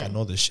things. Like, I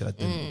know this shit. I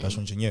did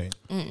industrial engineering.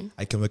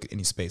 I can work in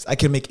any space. I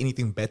can make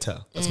anything better.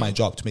 That's my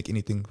job, to make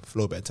anything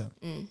flow better.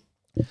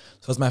 So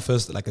that's my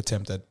first like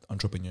attempt at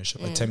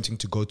entrepreneurship. Attempting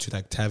to go to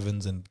like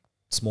taverns and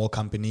small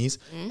companies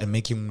and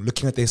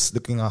looking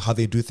at how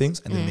they do things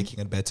and then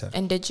making it better.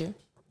 And did you?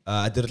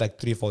 I did it like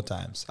 3 or 4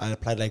 times. I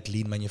applied like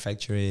lean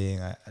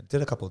manufacturing. I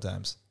did a couple of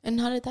times. And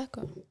how did that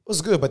go? It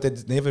was good, but they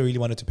never really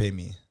wanted to pay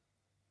me.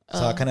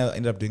 So I kind of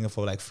ended up doing it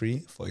for like free,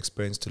 for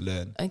experience to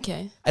learn.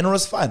 Okay. And it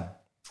was fun.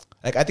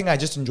 Like, I think I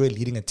just enjoy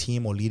leading a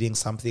team or leading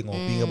something or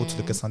being able to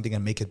look at something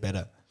and make it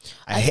better.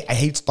 I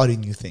hate starting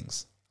new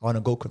things. I want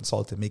to go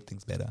consult and make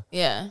things better.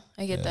 Yeah,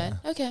 I get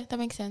that. Okay, that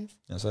makes sense.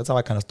 Yeah, so that's how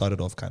I kind of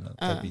started off, kind of.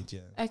 That beat,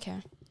 yeah. Okay.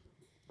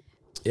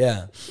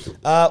 Yeah.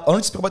 I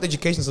want to speak about the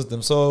education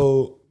system.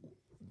 So,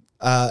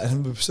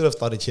 and we should have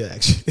started here,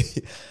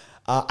 actually.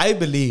 I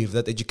believe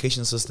that the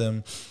education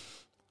system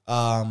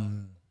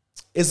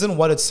isn't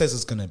what it says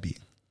it's gonna be.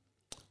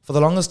 For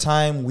the longest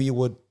time, we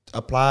would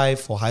apply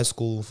for high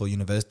school, for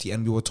university,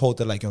 and we were told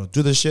that like,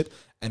 do this shit,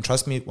 and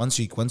trust me, once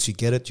you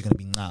get it, you're gonna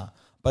be nah.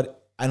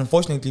 But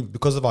unfortunately,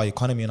 because of our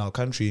economy in our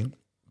country,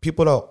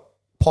 people are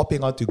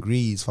popping out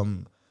degrees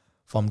from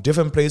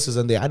different places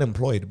and they're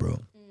unemployed, bro.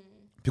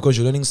 Because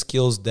you're learning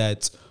skills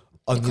that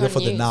are needed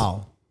for the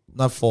now,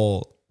 not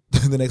for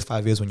the next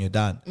 5 years when you're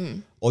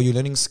done. Or you're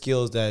learning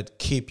skills that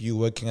keep you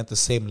working at the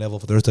same level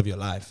for the rest of your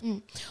life.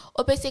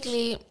 Or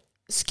basically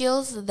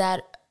skills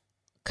that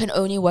can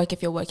only work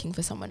if you're working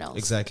for someone else.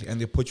 Exactly. And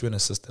they put you in a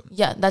system.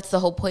 Yeah, that's the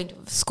whole point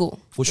of school.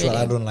 For sure,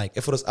 I don't like.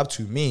 If it was up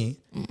to me,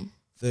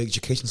 the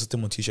education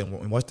system will teach you.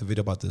 We watched a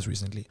video about this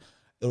recently.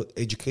 The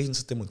education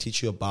system will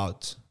teach you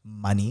about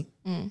money,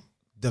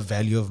 the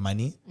value of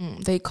money,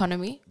 the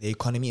economy,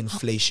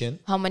 inflation.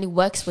 How money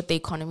works with the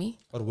economy.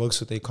 What works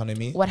with the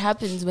economy. What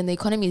happens when the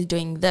economy is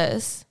doing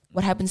this?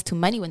 What happens to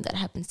money when that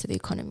happens to the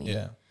economy?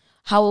 Yeah.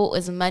 How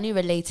is money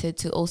related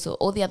to also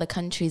all the other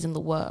countries in the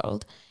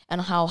world,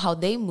 and how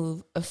they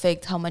move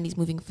affect how money is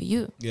moving for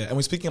you? Yeah, and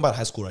we're speaking about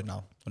high school right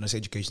now when I say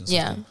education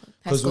system. Yeah,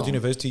 because with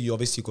university, you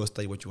obviously go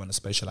study what you want to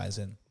specialize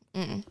in.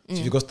 So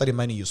if you go study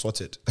money, you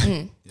sort it.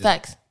 Yeah.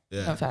 Facts.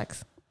 Yeah. No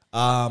facts.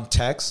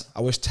 Tax.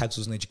 I wish tax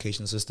was an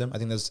education system. I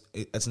think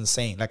that's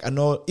insane. Like I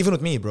know, even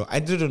with me, bro, I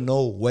didn't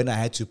know when I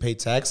had to pay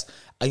tax.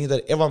 I knew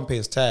that everyone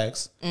pays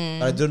tax,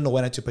 but I didn't know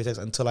when I had to pay tax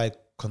until I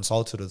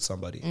consulted with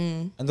somebody.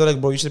 And they're like,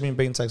 bro, you should have been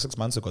paying tax 6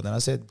 months ago. Then I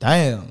said,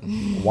 damn,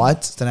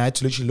 what? Then I had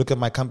to literally look at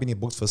my company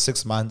books for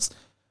 6 months.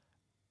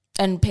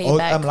 And pay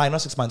back. I'm lying,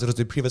 not 6 months. It was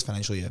the previous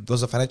financial year. There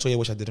was a financial year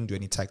which I didn't do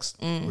any tax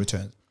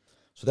return.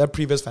 So that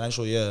previous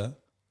financial year,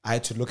 I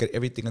had to look at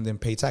everything and then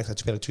pay tax. I had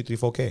to pay like 2, 3,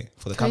 4K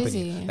for the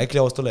company. Actually,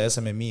 I was still a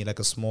SMME, like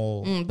a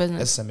small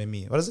business.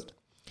 SMME. What is it?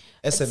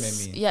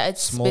 SMME.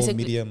 It's small,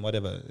 medium,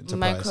 whatever.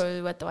 Enterprise.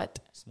 Micro, what?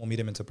 Small,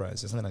 medium enterprise.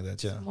 Something like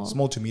that, yeah.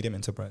 Small to medium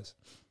enterprise.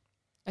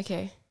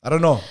 Okay. I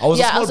don't know. I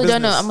also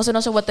don't know. I'm also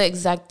not sure what the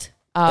exact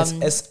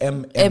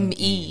SMME.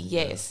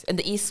 Yes. And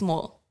the E is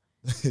small.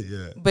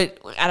 Yeah. But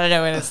I don't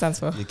know what it stands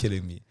for. You're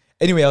killing me.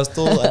 Anyway, I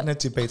didn't have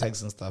to pay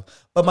tax and stuff.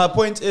 But my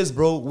point is,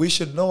 bro, we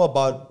should know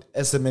about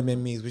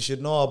SMMEs. We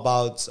should know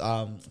about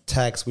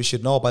tax. We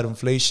should know about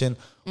inflation.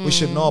 We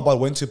should know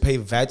about when to pay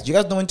VAT. Do you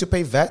guys know when to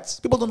pay VAT?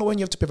 People don't know when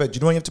you have to pay VAT. Do you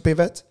know when you have to pay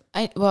VAT?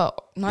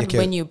 Not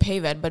when you pay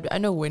VAT, but I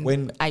know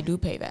when I do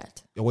pay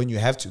VAT. When you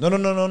have to.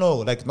 No.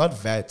 Like, not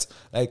VAT.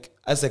 Like,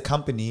 as a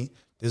company,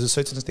 there's a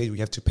certain stage where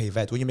you have to pay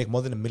VAT. When you make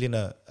more than $1 million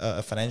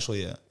a financial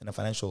year, in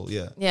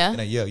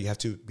a year, you have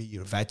to be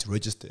VAT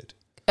registered.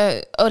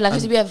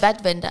 To be a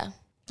VAT vendor.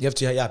 You have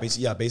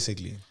to,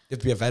 basically. You have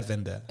to be a VAT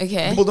vendor.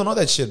 Okay. People don't know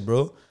that shit,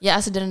 bro. Yeah, I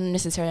also didn't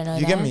necessarily know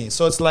that. You get me?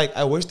 So it's like,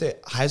 I wish the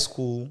high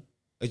school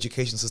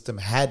education system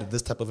had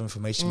this type of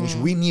information, which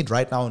we need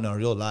right now in our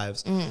real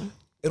lives,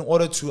 in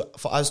order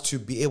for us to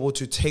be able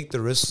to take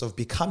the risks of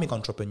becoming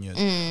entrepreneurs.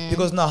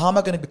 Because now, how am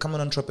I going to become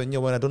an entrepreneur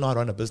when I don't know how to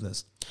run a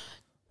business?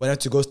 When I have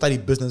to go study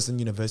business in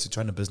university to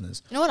run a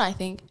business? You know what I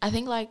think? I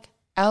think like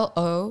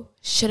LO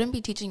shouldn't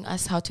be teaching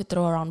us how to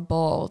throw around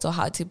balls or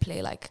how to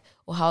play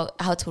or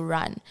how to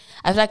run.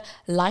 I feel like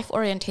life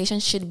orientation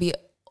should be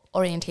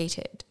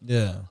orientated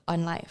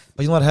on life.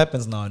 But you know what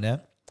happens now, yeah?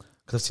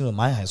 Because I've seen with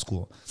my high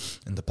school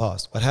in the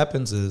past. What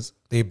happens is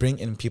they bring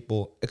in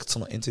people,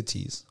 external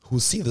entities, who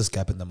see this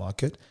gap in the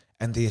market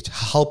and they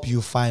help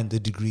you find the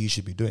degree you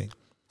should be doing.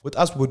 With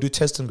us, we'll do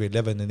tests in grade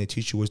 11 and they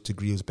teach you which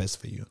degree is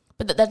best for you.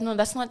 But that's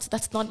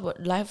not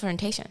what life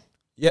orientation.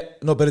 Yeah,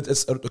 no, but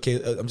it's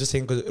okay. I'm just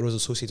saying because it was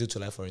associated to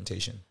life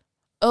orientation.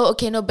 Oh,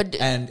 okay, no, but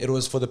and it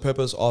was for the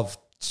purpose of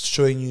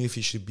showing you if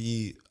you should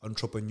be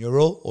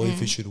entrepreneurial or if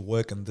you should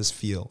work in this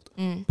field.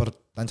 But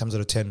 9 times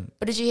out of 10.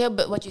 But did you hear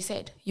what you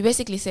said? You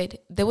basically said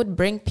they would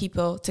bring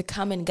people to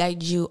come and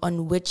guide you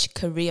on which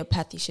career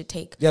path you should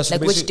take. Yeah, so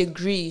like which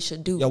degree you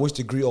should do. Yeah, which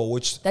degree or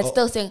which. That's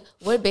still saying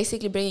we're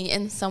basically bringing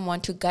in someone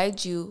to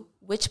guide you.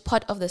 Which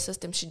part of the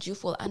system should you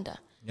fall under?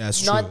 Yeah,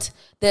 it's not true.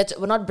 That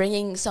we're not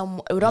bringing the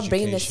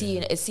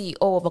CEO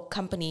of a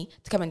company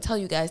to come and tell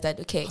you guys that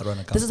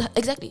this is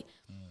exactly.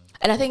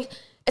 And I think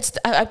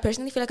I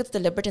personally feel like it's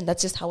deliberate and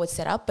that's just how it's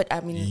set up. But I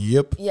mean,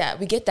 yeah,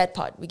 we get that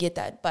part,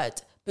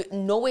 but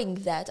knowing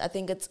that, I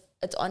think it's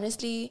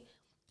honestly,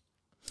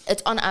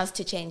 it's on us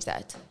to change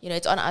that.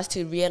 It's on us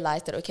to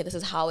realize that this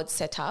is how it's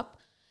set up.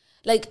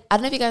 Like, I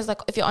don't know if you guys,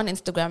 if you're on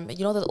Instagram,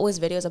 there's always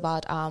videos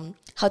about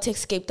how to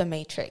escape the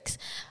matrix.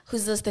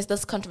 There's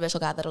this controversial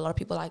guy that a lot of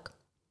people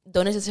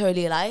don't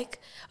necessarily like,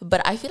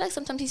 but I feel like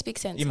sometimes he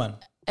speaks sense. Iman.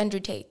 Andrew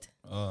Tate.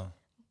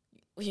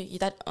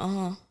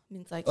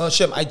 Means like. Oh,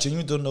 Shem, I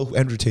genuinely don't know who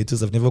Andrew Tate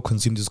is. I've never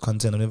consumed his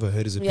content. I've never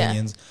heard his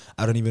opinions.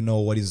 I don't even know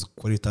what he's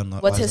done.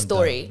 What's his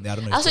story? Yeah, I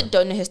don't know. I also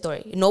don't know his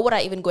story. Nor would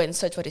I even go and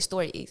search what his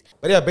story is.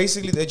 But yeah,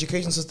 basically the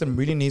education system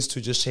really needs to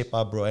just shape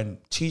up, bro, and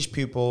teach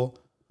people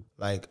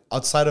like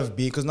outside of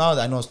because now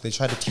I know they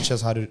try to teach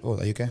us how to. Oh,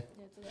 are you okay?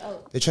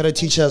 They try to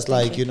teach us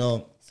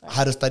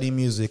how to study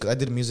music. I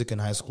did music in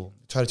high school.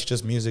 Try to teach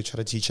us music. Try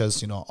to teach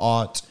us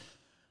art,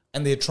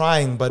 and they're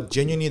trying, but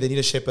genuinely they need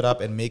to shape it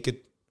up and make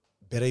it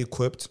better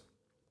equipped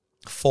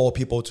for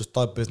people to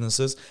start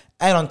businesses.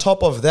 And on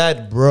top of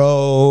that,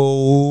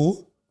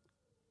 bro,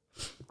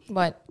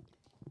 What?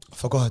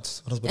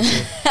 forgot what I was about to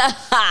say.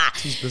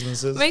 Teach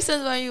businesses. Makes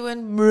sense why you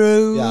went,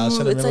 bro. Yeah, I was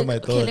trying to remember my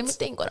okay, let me thoughts.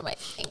 think. What am I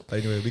thinking? But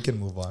anyway, we can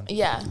move on.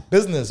 Yeah.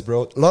 Business,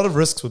 bro. A lot of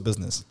risks with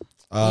business.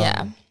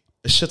 Yeah.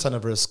 A shit ton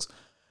of risks.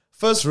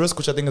 First risk,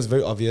 which I think is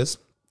very obvious,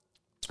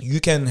 you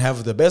can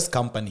have the best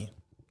company.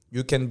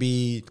 You can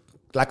be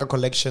Laka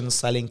Collections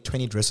selling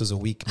 20 dresses a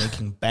week,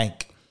 making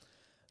bank.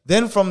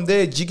 Then from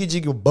there, jiggy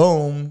jiggy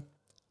boom,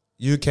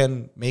 you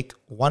can make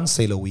one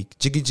sale a week.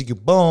 Jiggy jiggy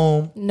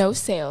boom, No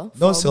sale.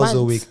 no for sales a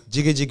months. week.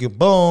 Jiggy jiggy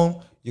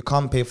boom, you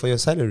can't pay for your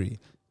salary.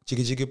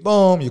 Jiggy jiggy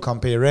boom, you can't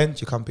pay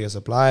rent, you can't pay your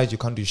supplies, you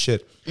can't do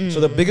shit.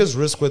 So the biggest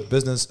risk with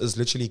business is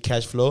literally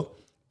cash flow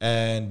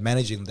and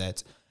managing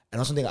that. And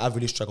that's something I've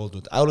really struggled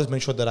with. I always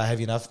make sure that I have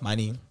enough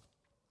money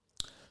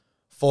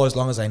for as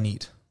long as I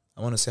need.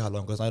 I want to say how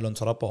long, because I don't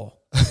up all.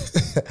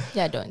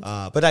 Yeah, don't.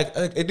 But like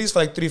at least for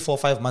like 3, 4,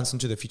 5 months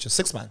into the future,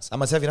 6 months, I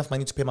must have enough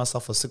money to pay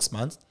myself for 6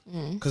 months.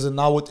 Because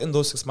now within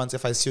those 6 months,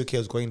 if I see okay,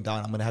 it's going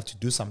down, I'm gonna have to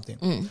do something.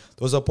 There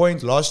was a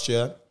point last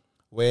year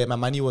where my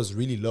money was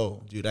really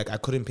low, dude. Like I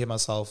couldn't pay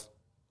myself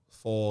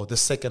for the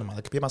second month.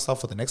 I could pay myself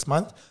for the next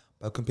month,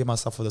 but I couldn't pay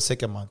myself for the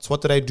second month. So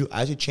what did I do?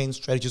 I actually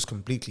changed strategies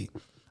completely.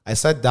 I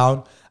sat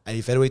down, I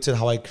evaluated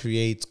how I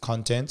create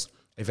content,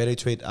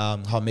 evaluated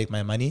how I make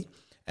my money,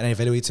 and I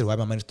evaluated why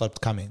my money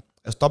stopped coming.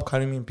 It stopped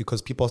coming because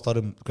people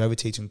started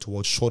gravitating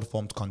towards short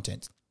form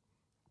content.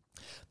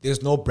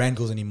 There's no brand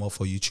deals anymore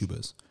for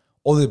YouTubers.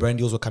 All the brand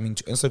deals were coming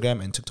to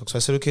Instagram and TikTok. So I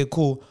said, okay,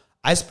 cool.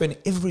 I spend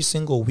every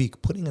single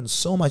week putting in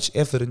so much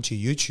effort into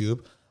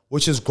YouTube,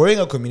 which is growing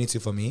a community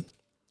for me,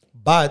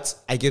 but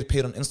I get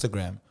paid on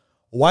Instagram.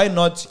 Why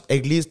not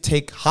at least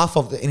take half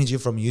of the energy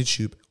from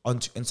YouTube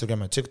onto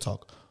Instagram and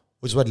TikTok,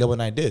 which is what Lebo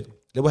and I did.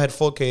 Lebo had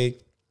 4K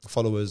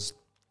followers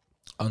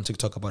on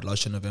TikTok about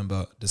last year,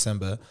 November,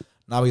 December.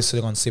 Now he's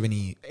sitting on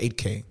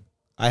 78K.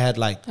 I had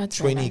like That's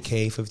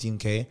 20K,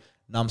 15K.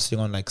 Now I'm sitting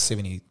on like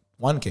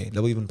 71K.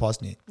 Lebo even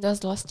passed me. That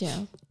was last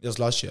year. Just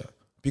last year.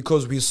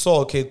 Because we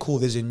saw, okay, cool,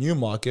 there's a new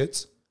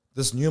market.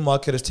 This new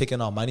market has taken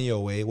our money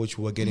away, which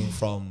we were getting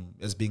from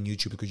as being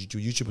YouTube, because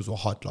YouTubers were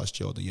hot last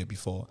year or the year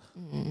before.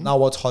 Now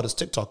what's hot is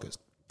TikTokers.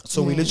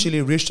 So we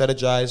literally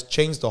re-strategized,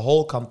 changed the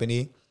whole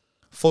company,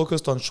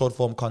 focused on short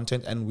form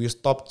content, and we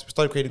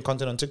started creating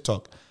content on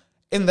TikTok.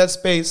 In that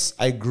space,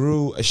 I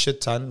grew a shit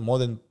ton, more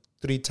than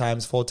 3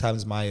 times, 4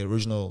 times my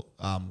original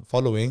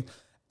following,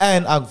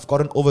 and I've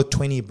gotten over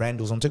 20 brand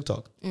deals on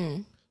TikTok.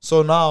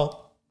 So now,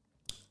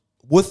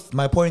 with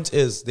my point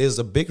is, there's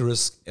a big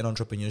risk in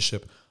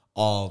entrepreneurship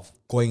of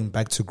going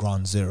back to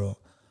ground zero.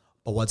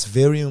 But what's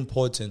very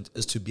important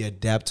is to be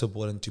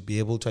adaptable and to be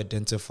able to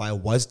identify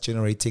what's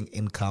generating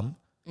income,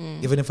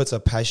 even if it's a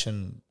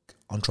passion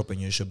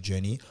entrepreneurship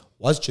journey,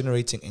 what's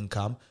generating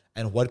income,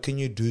 and what can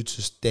you do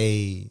to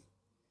stay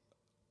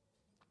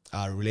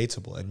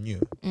relatable and new.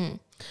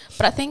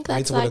 But I think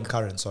that's Relatable like and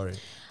current, sorry.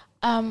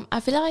 I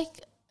feel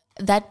like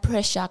that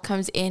pressure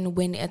comes in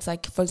when it's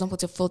like, for example,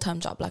 it's a full-time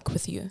job, like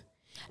with you.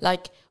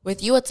 Like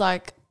with you, it's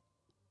like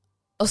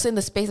also in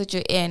the space that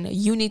you're in,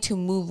 you need to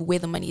move where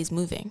the money is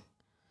moving.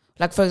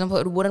 Like, for example,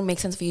 it wouldn't make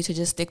sense for you to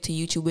just stick to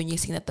YouTube when you're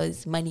seeing that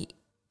there's money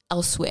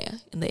elsewhere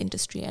in the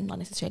industry and not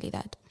necessarily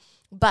that.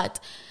 But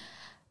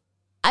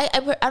I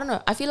don't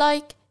know. I feel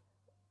like,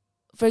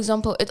 for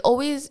example, it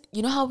always,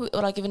 you know how,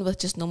 like even with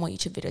just normal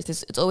YouTube videos,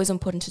 it's always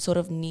important to sort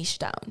of niche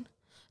down.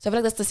 So I feel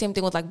like that's the same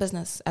thing with like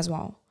business as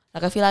well.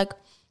 Like I feel like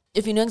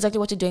if you know exactly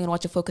what you're doing and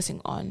what you're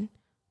focusing on,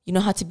 you know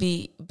how to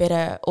be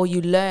better, or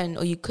you learn,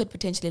 or you could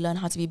potentially learn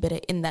how to be better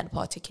in that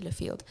particular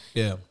field.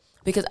 Yeah.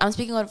 Because I'm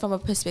speaking on it from a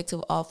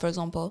perspective of, for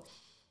example,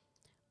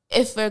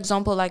 if, for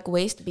example, like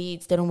waist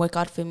beads didn't work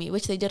out for me,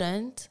 which they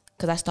didn't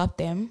because I stopped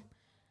them,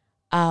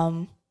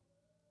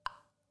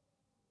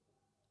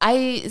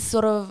 I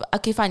sort of,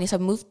 okay, fine, yes, I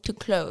moved to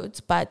clothes,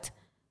 but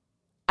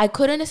I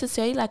couldn't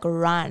necessarily like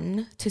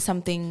run to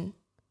something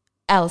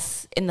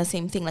else in the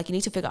same thing. Like you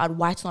need to figure out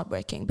why it's not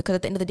working, because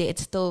at the end of the day,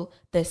 it's still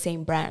the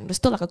same brand. It's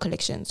still Laka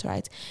Collections,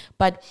 right?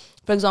 But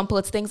for example,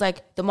 it's things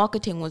like the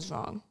marketing was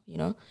wrong, you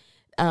know,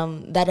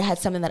 that it had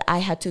something that I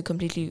had to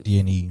completely...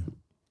 D&E.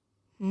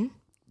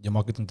 Your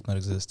marketing did not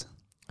exist.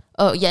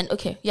 Oh, yeah,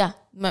 okay, yeah.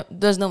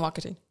 There's no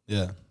marketing.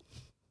 Yeah.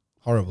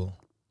 Horrible.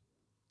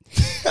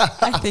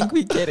 I think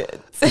we get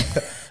it.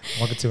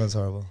 Marketing was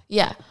horrible.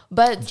 Yeah, I'm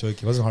but...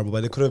 joking. It wasn't horrible,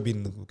 but it could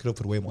have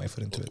put way more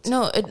effort into it.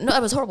 No, it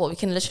was horrible. We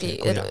can literally...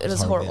 Okay, cool, it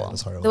was horrible. Yeah, it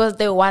was horrible.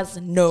 There was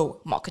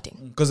no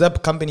marketing. Because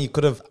that company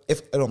could have,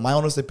 if my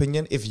honest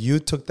opinion, if you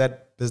took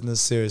that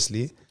business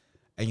seriously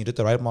and you did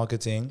the right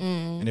marketing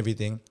and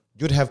everything,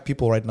 you'd have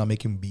people right now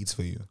making beats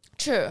for you,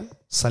 True.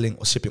 selling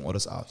or shipping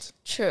orders out.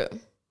 True.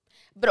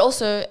 But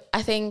also,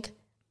 I think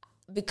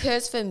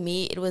because for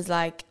me, it was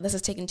like, this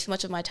is taking too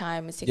much of my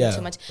time. It's taking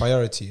too much.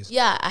 Priorities.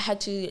 Yeah, I had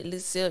to,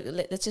 let's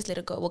just let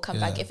it go. We'll come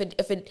back. If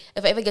I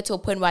ever get to a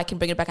point where I can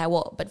bring it back, I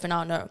will. But for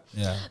now, no.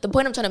 Yeah. The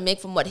point I'm trying to make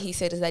from what he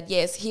said is that,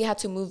 yes, he had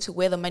to move to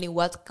where the money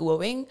was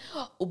going.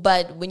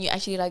 But when you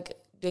actually like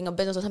doing a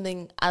business or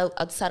something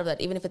outside of that,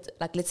 even if it's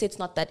like, let's say it's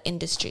not that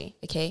industry,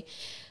 okay?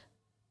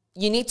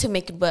 You need to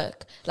make it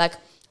work. Like,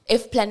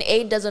 if plan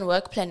A doesn't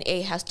work, plan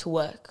A has to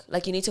work.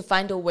 Like, you need to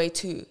find a way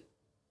to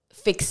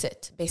fix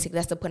it. Basically,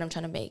 that's the point I'm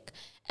trying to make.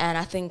 And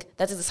I think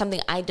that is something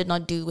I did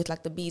not do with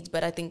like the beads,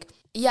 but I think,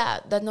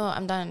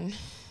 I'm done.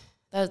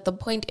 The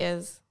point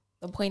is,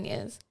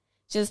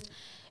 just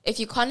if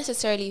you can't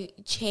necessarily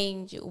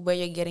change where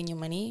you're getting your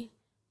money,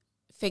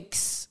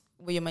 fix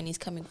where your money is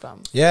coming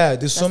from. Yeah,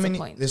 there's so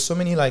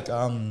many like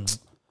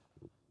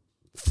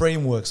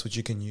frameworks which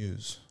you can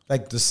use.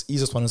 Like this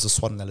easiest one is the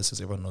SWOT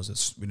analysis. Everyone knows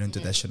this. We learned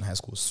that shit in high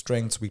school.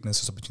 Strengths,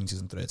 weaknesses, opportunities,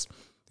 and threats.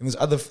 And there's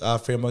other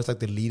frameworks like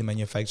the lean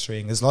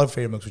manufacturing. There's a lot of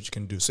frameworks which you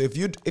can do. So if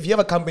you have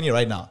a company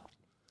right now,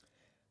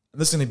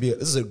 this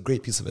is a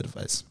great piece of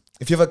advice.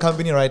 If you have a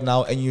company right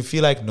now and you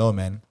feel like, no,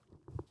 man,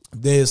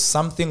 there's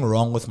something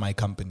wrong with my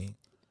company,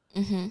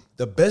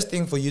 the best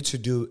thing for you to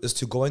do is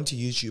to go into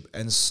YouTube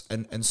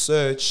and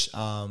search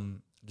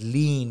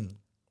lean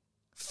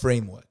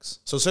frameworks.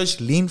 So search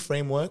lean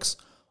frameworks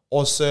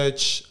or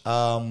search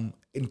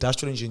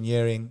industrial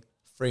engineering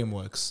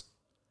frameworks,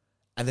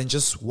 and then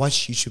just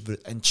watch YouTube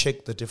and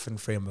check the different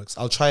frameworks.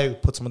 I'll try to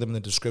put some of them in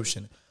the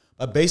description.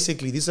 But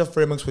basically, these are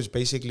frameworks which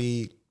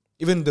basically,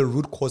 even the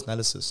root cause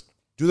analysis,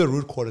 do the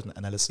root cause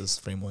analysis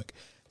framework.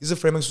 These are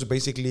frameworks which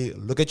basically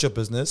look at your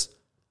business,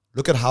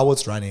 look at how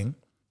it's running,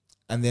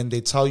 and then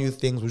they tell you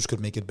things which could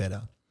make it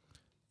better.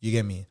 You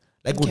get me?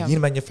 Like with lean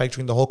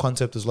manufacturing, the whole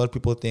concept is a lot of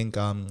people think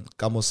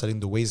Gamo's selling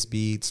the waste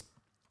beads.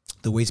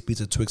 The waste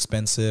beads are too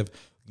expensive.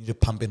 You need to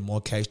pump in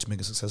more cash to make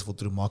it successful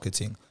through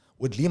marketing.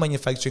 With lean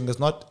manufacturing, it's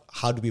not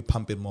how do we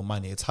pump in more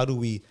money. It's how do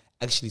we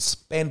actually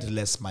spend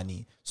less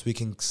money so we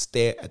can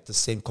stay at the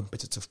same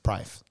competitive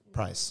price.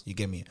 You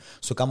get me?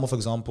 So Gamo, for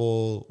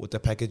example, with the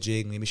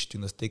packaging, maybe she's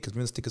doing the stickers.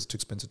 Maybe the stickers are too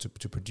expensive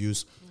to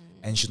produce,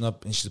 and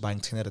she's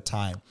buying 10 at a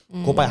time.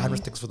 Go buy 100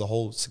 stickers for the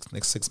whole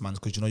next 6 months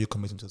because you know you're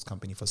committing to this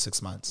company for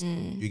 6 months.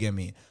 You get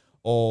me?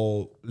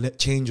 Or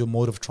change your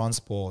mode of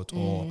transport,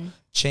 or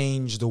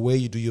change the way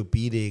you do your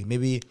beading.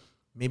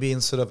 Maybe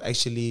instead of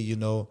actually,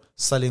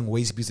 selling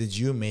waste beads that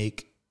you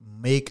make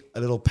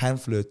a little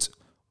pamphlet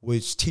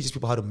which teaches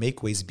people how to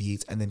make waste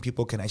beads, and then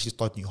people can actually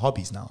start new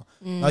hobbies now.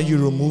 Now you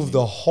remove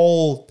the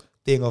whole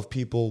thing of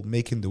people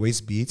making the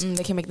waste beads.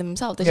 They can make them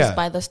themselves. They just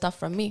buy the stuff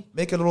from me.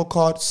 Make a little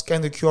card,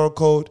 scan the QR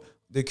code.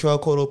 The QR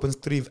code opens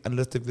 3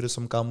 unlisted videos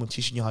from Kamu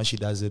teaching you how she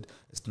does it.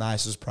 It's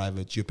nice, it's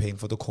private. You're paying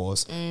for the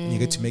course. And you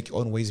get to make your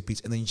own waste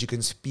beads. And then you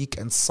can speak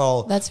and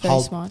sell. That's very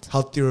smart.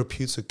 How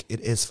therapeutic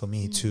it is for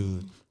me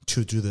to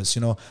do this.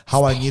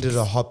 How I needed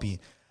a hobby.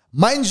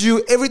 Mind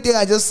you, everything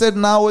I just said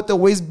now with the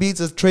waste beads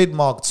is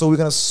trademarked. So we're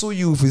going to sue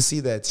you if we see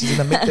that. She's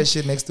going to make that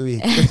shit next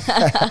week.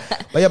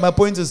 But yeah, my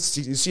point is,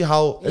 you see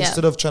how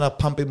instead of trying to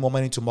pump in more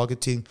money into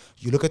marketing,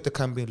 you look at the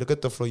company, look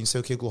at the flow, you say,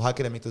 okay, cool, how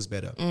can I make this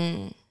better?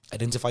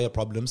 Identify your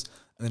problems,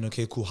 and then,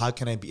 okay, cool, how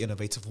can I be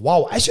innovative?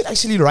 Wow, I should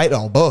actually write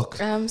a book.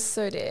 I'm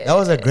so dead. That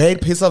was a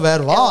great piece of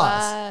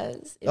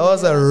advice. That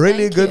was a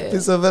really good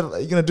piece of advice.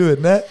 You're going to do it,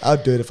 nah?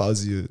 I'd do it if I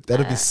was you. That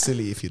would be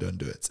silly if you don't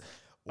do it.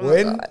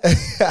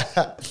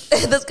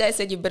 This guy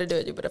said you better do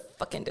it, you better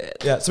fucking do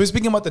it. Yeah, so we're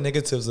speaking about the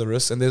negatives, the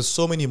risks, and there's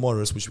so many more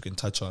risks which we can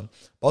touch on.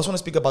 But I also want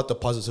to speak about the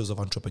positives of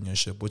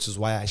entrepreneurship, which is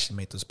why I actually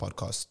made this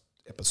podcast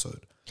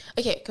episode.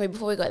 Okay,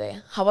 before we go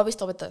there, how about we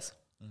start with this?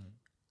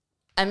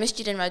 I'm a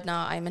student right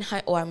now. I'm in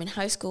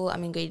high school.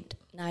 I'm in grade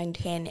 9,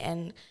 10,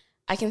 and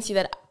I can see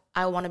that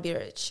I want to be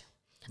rich.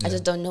 I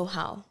just don't know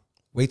how.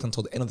 Wait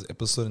until the end of the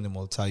episode, and then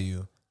we'll tell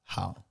you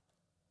how.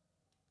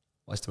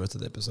 Watch the rest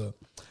of the episode.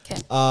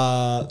 Okay.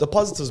 The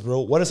positives, bro.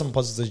 What are some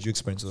positives that you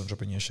experience with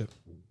entrepreneurship?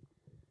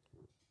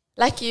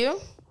 Like you,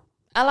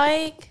 I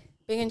like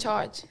being in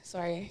charge.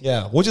 Sorry.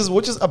 Yeah, which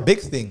is a big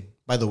thing,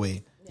 by the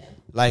way. Yeah.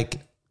 Like,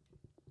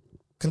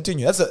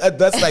 continue.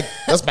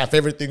 That's my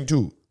favorite thing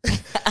too.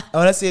 And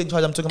when I say in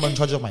charge, I'm talking about in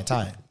charge of my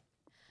time.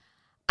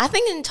 I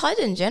think in charge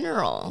in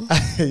general.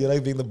 You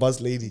like being the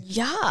boss lady?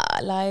 Yeah,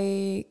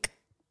 like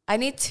I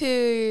need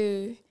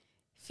to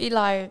feel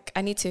like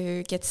I need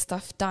to get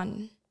stuff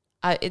done.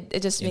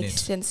 It just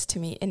makes sense to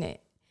me, innit?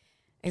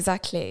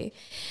 Exactly.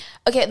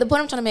 Okay, the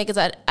point I'm trying to make is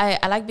that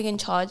I like being in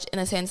charge in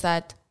the sense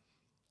that,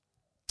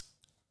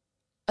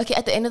 okay,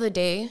 at the end of the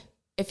day,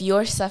 if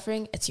you're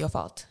suffering, it's your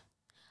fault.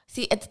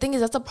 See, the thing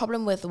is, that's the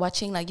problem with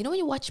watching, like, when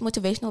you watch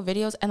motivational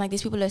videos and, like,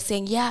 these people are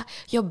saying, yeah,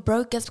 you're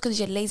broke just because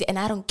you're lazy and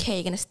I don't care,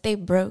 you're going to stay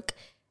broke.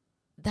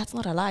 That's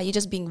not a lie. You're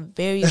just being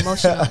very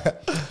emotional.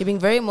 You're being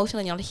very emotional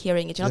and you're not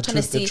hearing it. You're not trying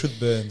to see. The truth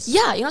burns.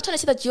 Yeah, you're not trying to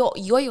see that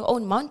you're your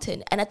own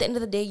mountain. And at the end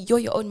of the day, you're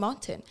your own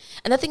mountain.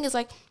 And the thing is,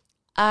 like,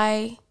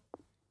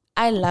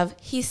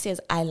 he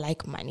says, I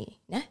like money.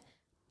 Nah?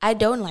 I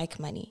don't like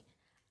money.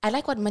 I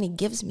like what money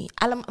gives me.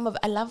 I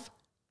love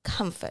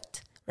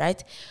comfort,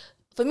 right?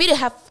 For me to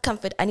have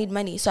comfort, I need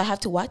money. So I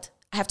have to what?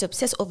 I have to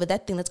obsess over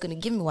that thing that's going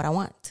to give me what I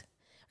want,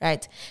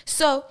 right?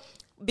 So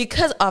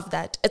because of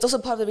that, it's also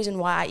part of the reason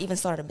why I even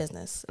started a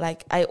business.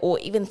 Or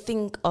even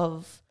think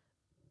of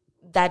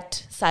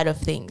that side of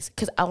things,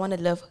 because I want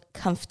to live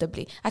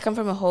comfortably. I come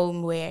from a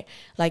home where,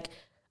 like,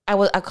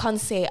 I can't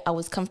say I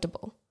was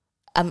comfortable.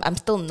 I'm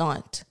still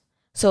not.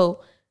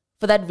 So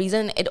for that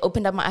reason, it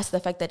opened up my eyes to the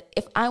fact that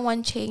if I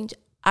want change,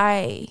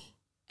 I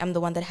am the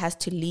one that has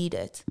to lead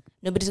it.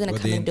 Nobody's going to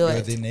come and do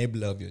it. You're the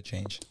enabler of your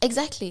change.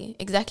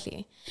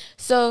 Exactly.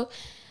 So,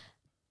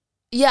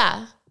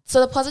 yeah. So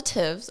the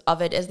positives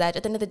of it is that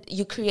at the end of the day,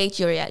 you create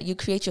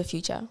your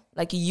future.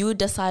 Like, you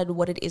decide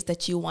what it is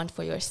that you want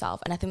for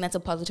yourself. And I think that's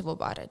a positive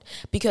about it.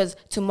 Because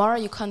tomorrow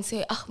you can't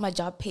say, oh, my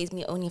job pays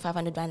me only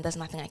 500 rand. There's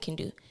nothing I can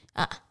do.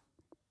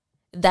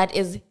 That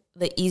is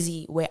the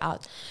easy way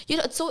out. You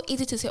know, it's so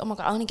easy to say, oh my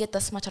God, I only get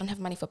this much. I don't have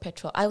money for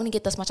petrol. I only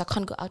get this much. I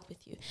can't go out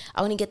with you.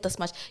 I only get this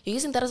much. You're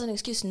using that as an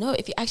excuse. No,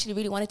 if you actually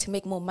really wanted to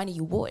make more money,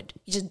 you would.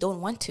 You just don't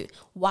want to.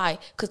 Why?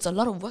 Because it's a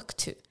lot of work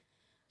too.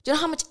 Do you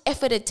know how much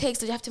effort it takes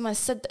that you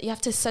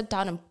have to sit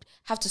down and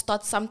have to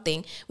start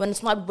something when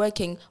it's not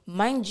working?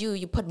 Mind you,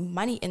 you put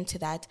money into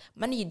that,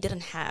 money you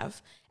didn't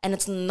have, and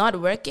it's not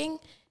working.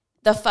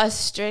 The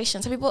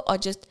frustration. Some people are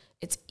just,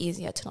 it's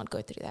easier to not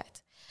go through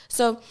that.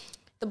 So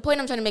the point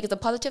I'm trying to make is the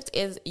positives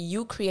is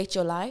you create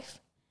your life.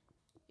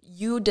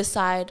 You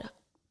decide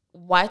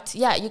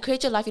you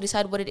create your life. You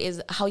decide what it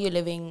is, how you're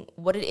living,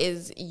 what it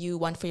is you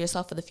want for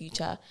yourself for the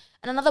future.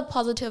 And another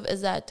positive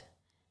is that,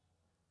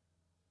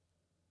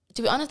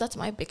 to be honest, that's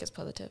my biggest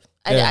positive.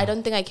 Yeah. I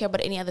don't think I care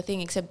about any other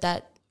thing except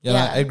that.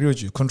 Yeah, I agree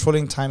with you.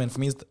 Controlling time, and for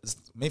me,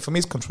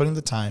 it's controlling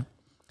the time.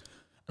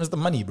 And it's the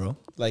money, bro.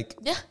 Like,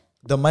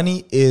 the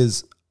money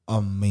is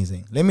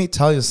amazing. Let me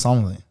tell you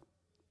something.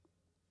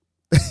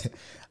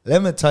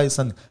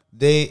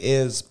 There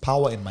is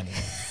power in money.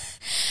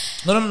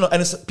 No.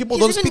 And people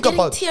don't speak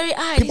about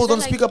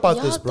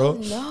this, bro.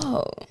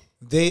 No.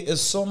 There is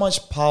so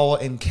much power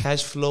in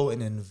cash flow,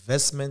 in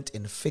investment,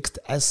 in fixed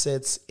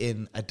assets,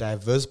 in a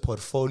diverse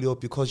portfolio,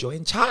 because you're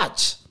in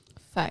charge.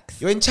 Facts.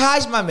 You're in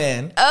charge, my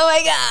man. Oh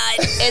my God.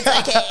 It's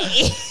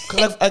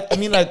okay. I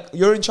mean,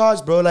 you're in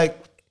charge, bro. Like,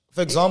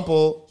 for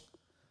example,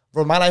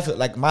 bro, my life,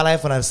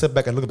 when I sit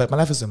back and look back, my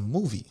life is a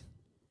movie.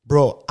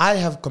 Bro, I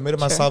have committed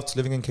myself to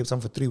living in Cape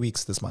Town for 3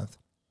 weeks this month.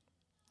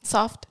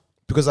 Soft.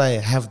 Because I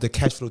have the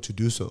cash flow to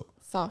do so.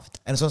 Soft.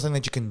 And it's not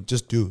something that you can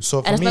just do. So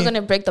and it's not going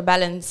to break the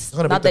balance.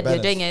 Not that you're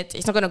doing it.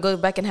 It's not going to go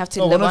back and have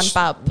to live on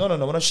pub. No,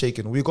 we're not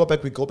shaking. We go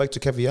back to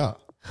caviar.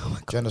 Oh my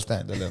God. Do you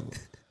understand the level?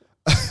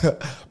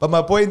 But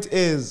my point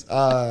is,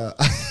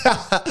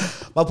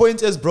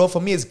 bro,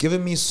 for me, it's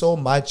given me so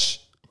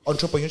much.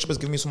 Entrepreneurship has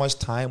given me so much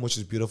time, which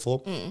is beautiful.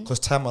 Because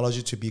time allows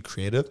you to be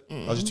creative,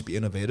 allows you to be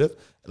innovative,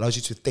 allows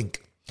you to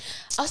think.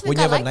 I also think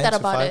I like that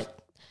about it.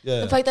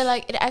 Yeah. The fact that,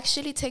 like, it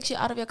actually takes you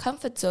out of your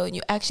comfort zone.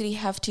 You actually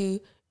have to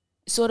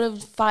sort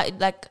of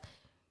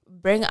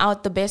bring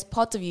out the best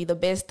parts of you,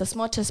 the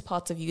smartest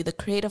parts of you, the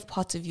creative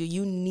parts of you.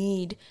 You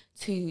need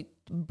to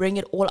bring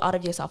it all out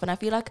of yourself. And I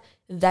feel like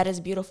that is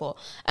beautiful.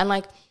 And,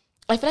 like,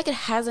 I feel like it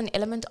has an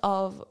element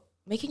of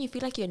making you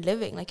feel like you're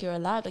living, like you're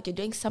alive, like you're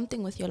doing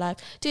something with your life.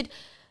 Dude,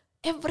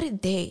 every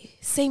day,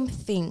 same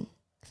thing.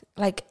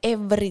 Like,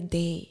 every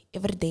day.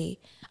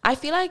 I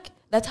feel like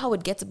that's how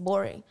it gets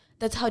boring.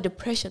 That's how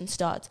depression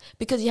starts,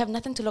 because you have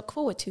nothing to look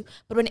forward to.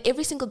 But when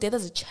every single day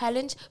there's a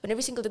challenge, when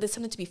every single day there's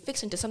something to be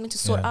fixed into, something to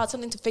sort out,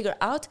 something to figure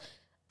out,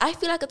 I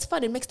feel like it's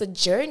fun. It makes the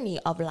journey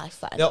of life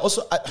fun. Yeah,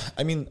 also,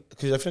 I mean,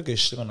 because I feel like you're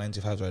shitting on 9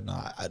 to 5 right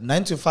now.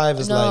 9 to 5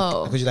 is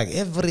like, because you're like,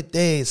 every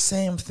day,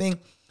 same thing.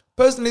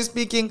 Personally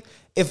speaking,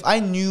 if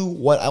I knew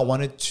where I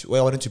wanted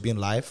to be in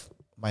life,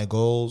 my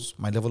goals,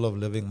 my level of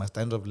living, my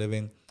standard of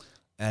living,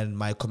 and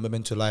my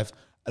commitment to life,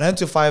 a 9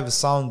 to 5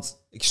 sounds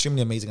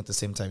extremely amazing at the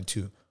same time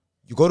too.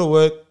 You go to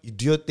work, you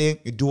do your thing,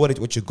 you do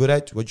what you're good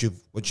at, what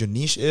your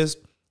niche is.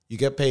 You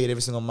get paid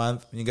every single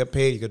month. When you get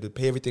paid, you got to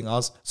pay everything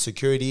else.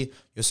 Security,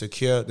 you're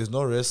secure. There's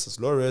no risk. It's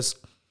low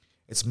risk.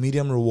 It's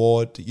medium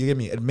reward. You get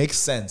me? It makes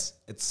sense.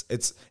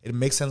 It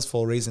makes sense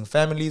for raising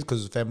families,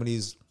 because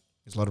families,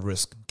 there's a lot of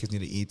risk. Kids need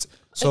to eat.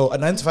 So a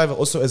 9 to 5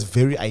 also is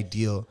very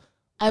ideal.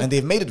 And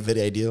they've made it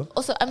very ideal.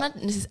 Also,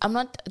 I'm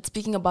not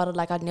speaking about it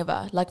like I'd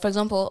never. Like, for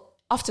example,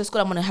 after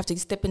school, I'm going to have to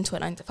step into a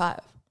 9 to 5.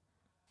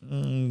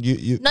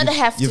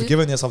 You've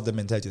given yourself the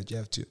mentality that you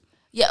have to.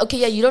 Yeah, okay,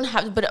 yeah, you don't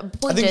have to, but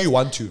point I think is, you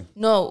want to.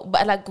 No,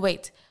 but like,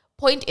 wait.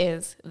 Point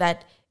is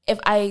that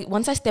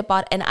once I step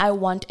out and I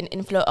want an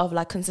inflow of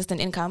like consistent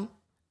income,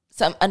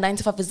 so a 9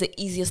 to 5 is the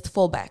easiest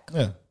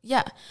fallback.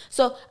 Yeah.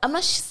 So I'm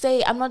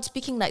not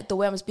speaking like the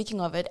way I'm speaking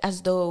of it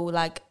as though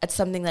like it's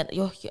something that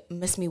you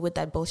miss me with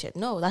that bullshit.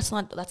 No, that's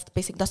not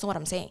what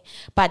I'm saying.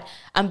 But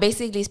I'm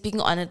basically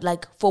speaking on it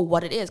like for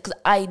what it is, because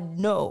I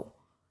know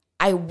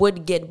I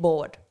would get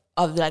bored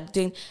of like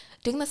doing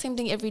the same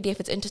thing every day. If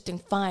it's interesting,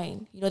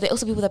 fine. You know, there are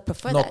also people that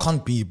prefer that. No, it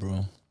can't be,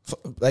 bro.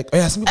 Like, oh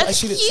yeah, some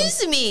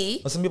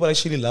people some people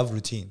actually love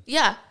routine.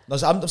 Yeah. No,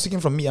 so I'm speaking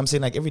from me. I'm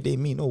saying like everyday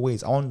me. No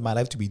ways. I want my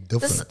life to be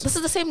different. This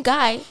is the same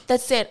guy that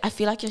said, "I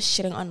feel like you're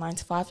shitting on 9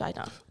 to 5 right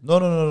now."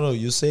 No.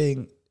 You're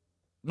saying.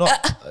 No,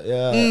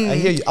 I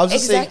hear you. I was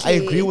just saying I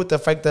agree with the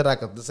fact that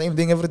like the same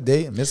thing every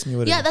day. Miss me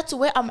with it. Yeah, that's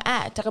where I'm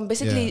at. Like I'm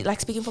basically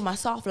like speaking for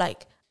myself.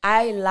 Like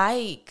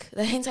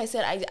hence I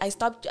said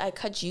I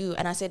cut you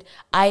and I said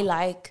I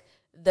like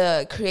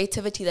the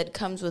creativity that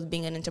comes with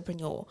being an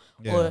entrepreneur,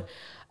 or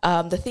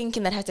the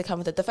thinking that has to come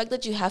with it. The fact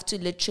that you have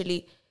to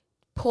literally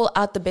pull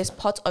out the best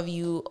part of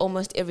you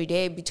almost every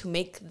day to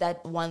make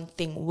that one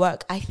thing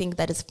work. I think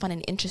that is fun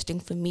and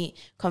interesting for me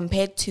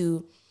compared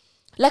to,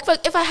 like,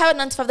 if I have a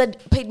 9 to 5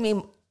 that paid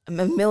me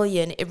 $1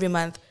 million every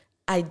month,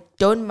 I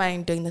don't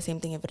mind doing the same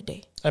thing every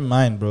day. I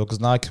mind, bro, because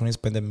now I can only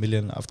spend $1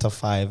 million after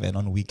 5 and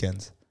on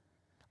weekends.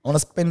 I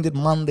want to spend it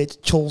Monday,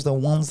 Tuesday,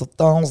 Wednesday,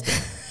 Thursday.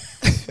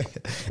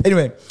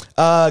 Anyway,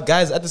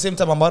 guys, at the same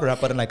time, I'm about to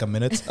wrap up in like a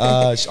minute. She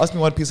asked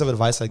me one piece of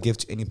advice I give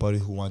to anybody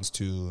who wants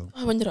to.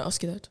 When did I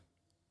ask you that?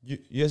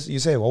 Yes, you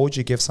say, what would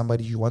you give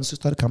somebody who wants to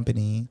start a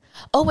company?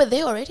 Oh, we're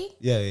there already?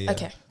 Yeah.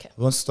 Okay.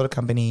 Who wants to start a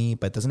company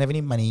but doesn't have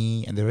any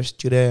money, and they're a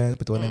student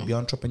but they want to be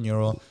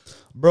entrepreneurial.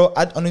 Bro,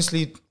 I'd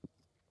honestly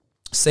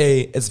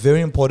say it's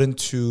very important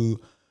to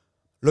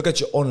look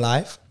at your own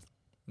life,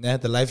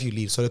 the life you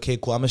lead. So, okay,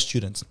 cool, I'm a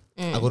student.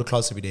 I go to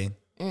class every day.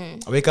 I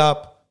wake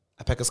up,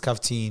 I pack a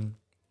scaftine,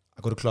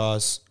 I go to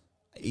class,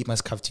 I eat my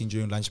scaftine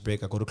during lunch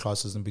break, I go to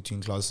classes in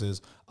between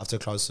classes. After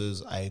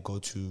classes, I go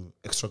to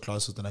extra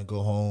classes, then I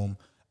go home,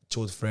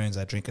 chill with friends,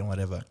 I drink and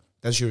whatever.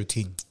 That's your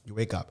routine. You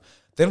wake up.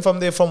 Then from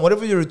there, from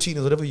whatever your routine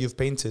is, whatever you've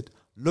painted,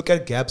 look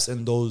at gaps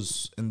in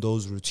those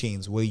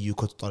routines where you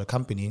could start a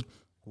company,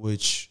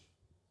 which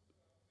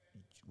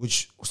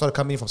start a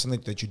company from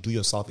something that you do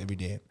yourself every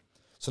day.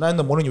 So now in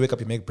the morning you wake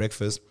up, you make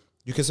breakfast.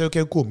 You can say,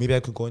 okay, cool, maybe I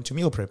could go into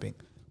meal prepping.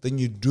 Then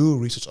you do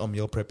research on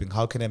meal prepping.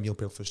 How can I meal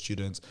prep for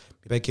students?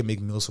 Maybe I can make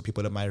meals for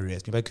people at my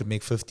rest. Maybe I could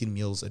make 15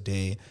 meals a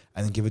day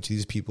and then give it to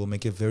these people,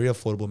 make it very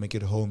affordable, make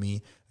it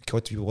homey.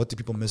 Okay, what do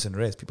people miss in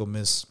rest? People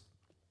miss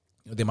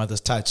their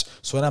mother's touch.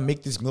 So when I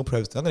make these meal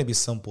preps, they're not going to be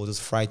simple,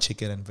 just fried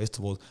chicken and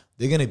vegetables.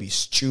 They're going to be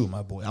stew,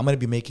 my boy. I'm going to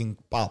be making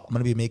pop. I'm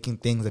going to be making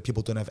things that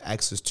people don't have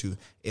access to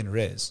in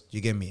res. You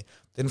get me?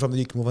 Then from there,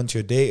 you can move on to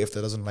your day. If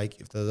that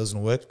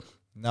doesn't work,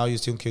 now you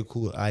say, okay,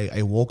 cool.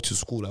 I walk to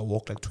school. I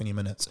walk like 20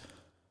 minutes.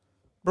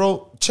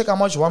 Bro, check how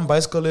much one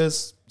bicycle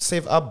is.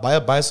 Save up, buy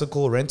a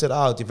bicycle, rent it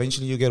out.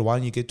 Eventually you get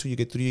 1, you get 2, you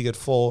get 3, you get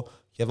 4.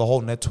 You have a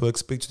whole network.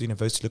 Speak to the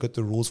university, look at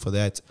the rules for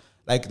that.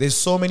 Like, there's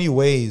so many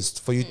ways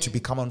for you to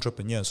become an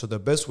entrepreneur. So the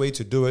best way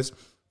to do it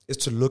is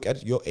to look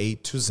at your A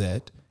to Z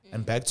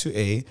and back to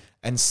A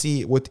and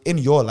see within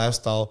your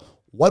lifestyle,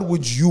 what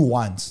would you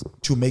want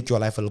to make your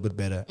life a little bit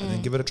better, and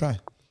then give it a try.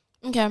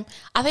 Okay.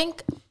 I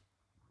think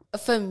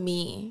for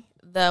me,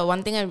 the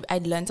one thing I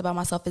learned about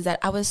myself is that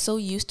I was so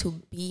used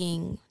to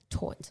being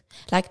taught.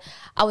 Like,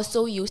 I was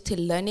so used to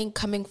learning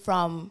coming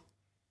from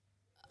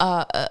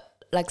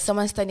like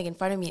someone standing in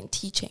front of me and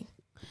teaching.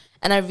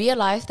 And I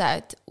realized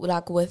that,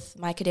 like, with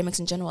my academics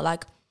in general,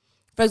 like,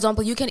 for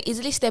example, you can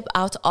easily step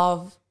out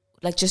of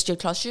like just your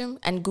classroom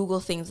and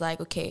Google things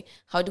like, okay,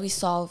 how do we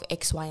solve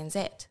X, Y, and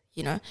Z?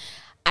 You know,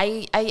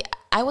 I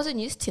wasn't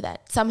used to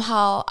that.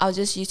 Somehow I was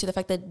just used to the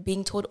fact that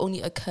being taught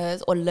only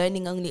occurs, or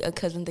learning only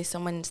occurs, when there's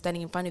someone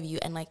standing in front of you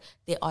and like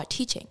they are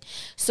teaching.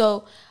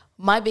 So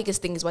my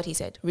biggest thing is what he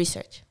said,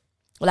 research.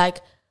 Like,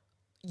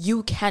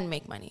 you can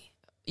make money.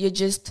 You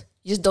just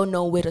don't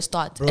know where to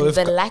start. Bro, and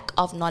the lack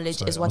of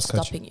knowledge is what's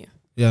stopping you.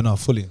 Yeah, no,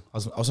 fully. I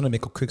was going to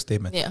make a quick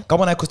statement. Yeah.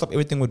 Come on, I could stop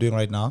everything we're doing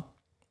right now,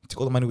 take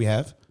all the money we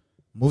have,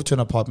 move to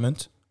an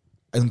apartment,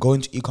 and go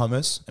into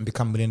e-commerce and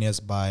become millionaires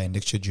by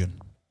next year,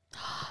 June.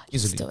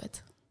 Easily.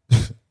 Let's do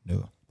it.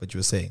 No, but you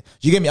were saying.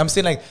 You get me? I'm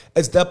saying, like,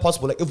 it's that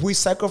possible. Like, if we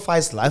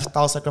sacrifice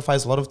lifestyle,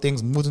 sacrifice a lot of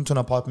things, move into an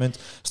apartment,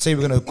 say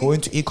we're going to go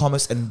into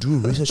e-commerce and do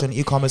research on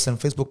e-commerce and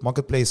Facebook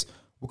Marketplace,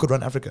 we could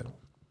run Africa.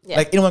 Yeah.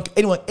 Like,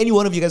 any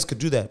one of you guys could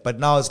do that. But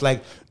now it's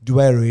like, do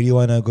I really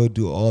want to go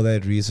do all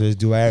that research?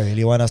 Do I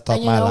really want to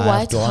start my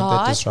life? Do I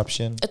want that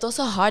disruption? It's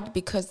also hard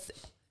because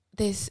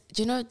there's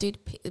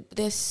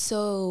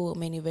so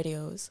many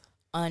videos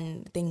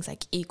on things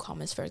like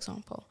e-commerce, for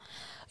example.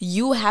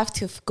 You have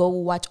to go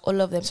watch all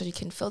of them so you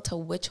can filter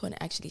which one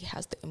actually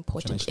has the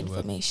important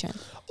information.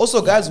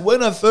 Also, guys, we're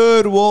in a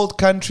third world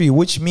country,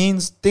 which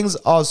means things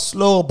are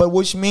slow, but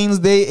which means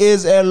there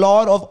is a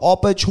lot of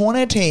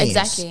opportunities.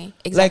 Exactly.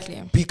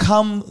 Like,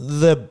 become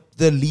the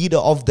leader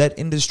of that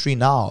industry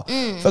now.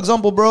 For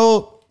example,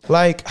 bro,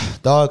 like,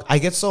 dog, I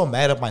get so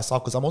mad at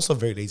myself because I'm also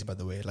very lazy, by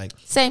the way. Like,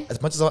 same.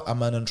 As much as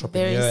I'm an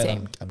entrepreneur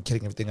and I'm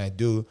killing everything I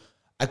do,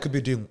 I could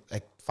be doing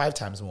like 5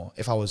 times more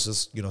if I was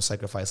just,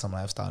 sacrifice some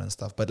lifestyle and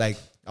stuff. But like,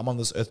 I'm on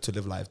this earth to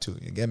live life too.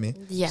 You get me?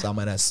 Yeah. So I'm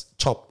gonna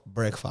chop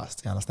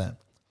breakfast. You understand?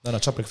 No,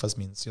 chop breakfast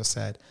means you're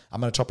sad. I'm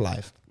gonna chop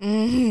life.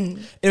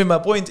 Anyway, my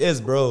point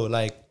is, bro,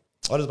 like,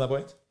 what is my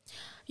point?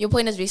 Your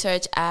point is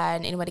research,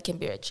 and anybody can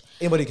be rich.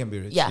 Anybody can be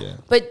rich. Yeah.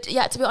 But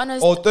yeah, to be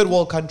honest. Or third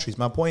world countries.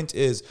 My point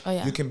is,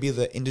 you can be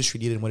the industry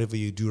leader in whatever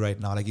you do right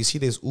now. Like, you see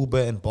there's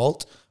Uber and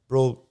Bolt.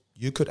 Bro,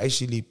 you could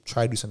actually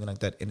try to do something like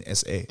that in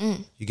SA.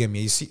 You get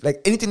me? You see,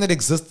 like, anything that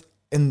exists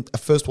in a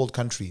first world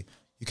country,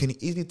 you can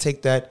easily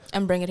take that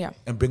and bring it here.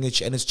 And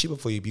it's cheaper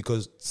for you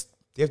because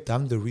they've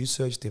done the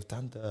research, they've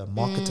done the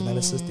market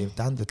analysis, they've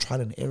done the trial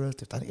and error,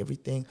 they've done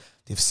everything.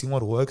 They've seen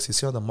what works, they've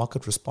seen how the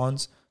market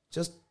responds.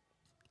 Just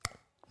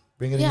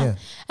bring it in here.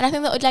 And I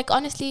think that, like,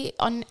 honestly,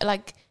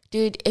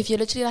 dude, if you're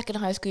literally like in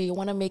high school, you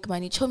want to make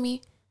money, show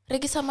me,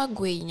 regisa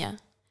magwenya.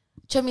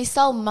 Chomi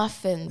sell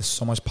muffins. There's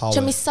so much power.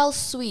 Chomi sell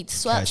sweets.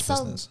 Sell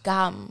business.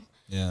 gum.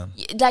 Yeah.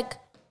 Like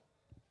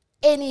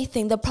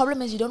anything. The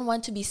problem is you don't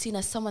want to be seen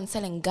as someone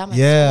selling gum.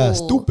 Yeah, at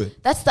school. stupid.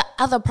 That's the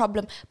other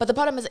problem. But the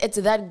problem is it's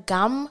that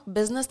gum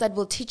business that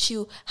will teach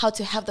you how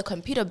to have the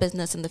computer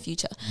business in the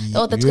future.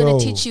 Or that's going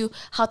to teach you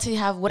how to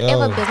have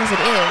whatever business it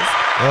is.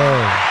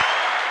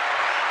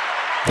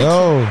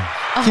 Yo.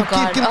 Oh Keep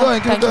God!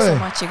 going. Thank you so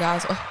much, you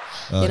guys.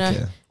 You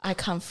know, I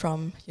come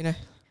from.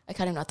 I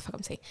can't even know what the fuck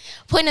I'm saying.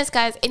 Point is,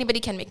 guys, anybody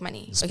can make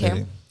money. It's okay.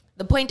 petty.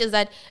 The point is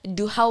that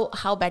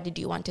how badly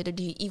do you want it, or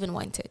do you even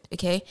want it?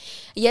 Okay.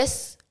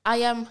 Yes, I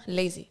am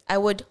lazy. I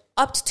would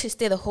opt to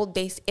stay the whole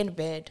day in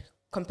bed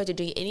compared to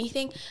doing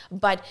anything,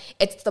 but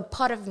it's the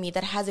part of me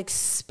that has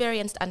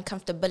experienced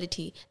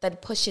uncomfortability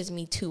that pushes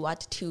me to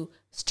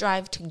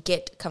strive to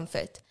get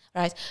comfort.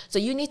 Right. So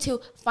you need to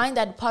find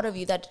that part of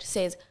you that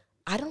says,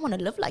 I don't want to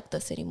live like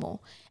this anymore,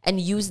 and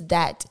use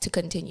that to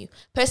continue.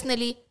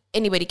 Personally,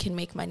 anybody can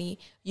make money.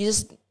 You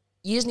just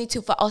need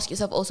to ask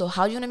yourself also,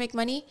 how do you want to make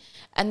money?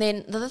 And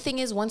then the other thing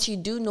is, once you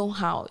do know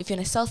how, if you're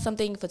going to sell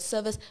something, if it's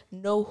service,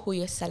 know who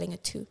you're selling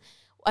it to.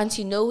 Once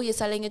you know who you're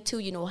selling it to,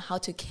 you know how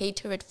to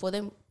cater it for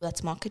them.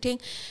 That's marketing.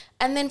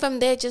 And then from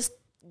there, just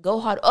go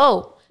hard.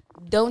 Oh,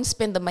 don't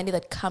spend the money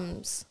that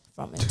comes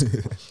from it.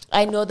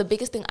 I know the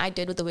biggest thing I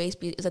did with the waste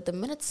is that the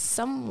minute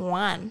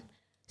someone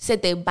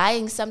said they're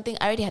buying something,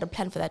 I already had a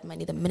plan for that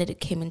money the minute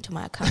it came into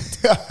my account.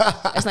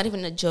 It's not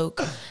even a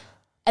joke.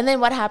 And then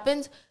what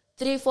happens?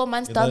 3-4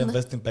 months You're down not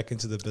investing back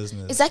into the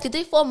business. Exactly.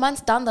 3-4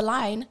 months down the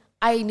line,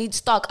 I need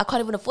stock. I can't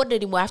even afford it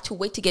anymore. I have to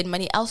wait to get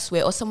money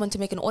elsewhere or someone to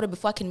make an order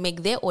before I can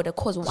make their order.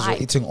 Cause why?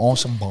 You're eating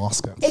awesome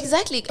baskets.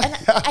 Exactly. And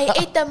I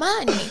ate the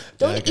money.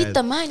 Don't eat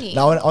the money.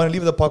 Now I want to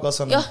leave the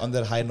podcast on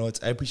that high note.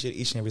 I appreciate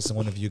each and every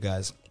single one of you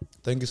guys.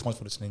 Thank you so much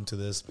for listening to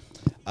this.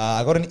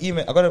 I got an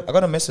email. I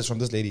got a message from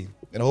this lady,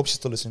 and I hope she's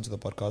still listening to the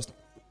podcast.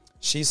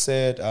 She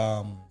said,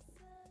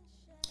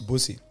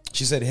 Busi.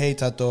 She said, "Hey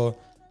Tato,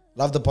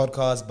 love the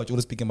podcast, but you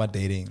were speaking about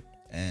dating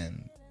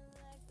and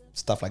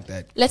stuff like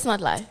that." Let's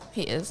not lie.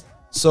 He is.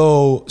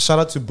 So shout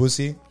out to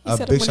Busi. A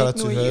said, big "I'm shout out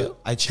gonna to her. ignore you."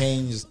 I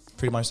changed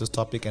pretty much this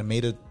topic and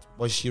made it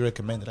what she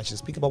recommended. I should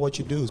speak about what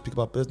you do, speak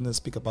about business,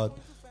 speak about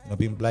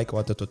being black,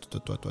 what.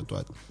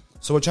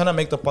 So we're trying to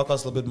make the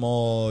podcast a little bit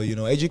more,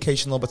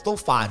 educational, but still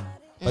fun.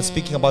 But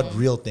speaking about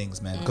real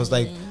things, man. Because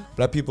like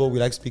black people, we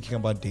like speaking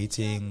about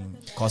dating,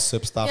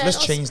 gossip stuff. Yeah, Let's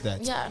also- change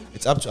that. yeah.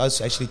 It's up to us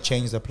to actually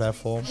change the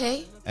platform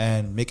Okay.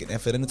 and make an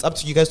effort. And it's up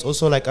to you guys to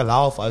also like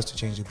allow for us to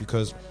change it,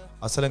 because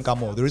I was telling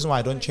Kamo, the reason why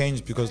I don't change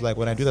is because like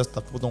when I do that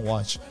stuff, people don't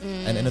watch.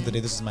 And at the end of the day,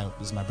 this is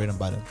my bread and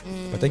butter.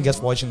 But thank you guys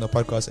for watching the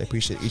podcast. I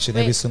appreciate each and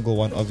every single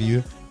one of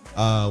you.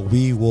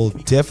 We will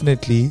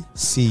definitely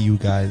see you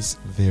guys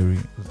very,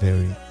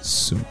 very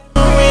soon.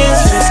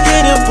 Just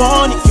get up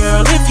on it,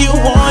 girl, if you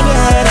want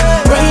it.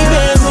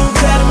 Ray-Bans and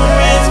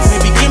catamarans,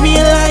 baby, give me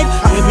a light.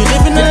 Baby,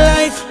 living the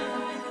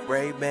life.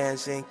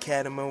 Ray-Bans and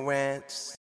catamarans.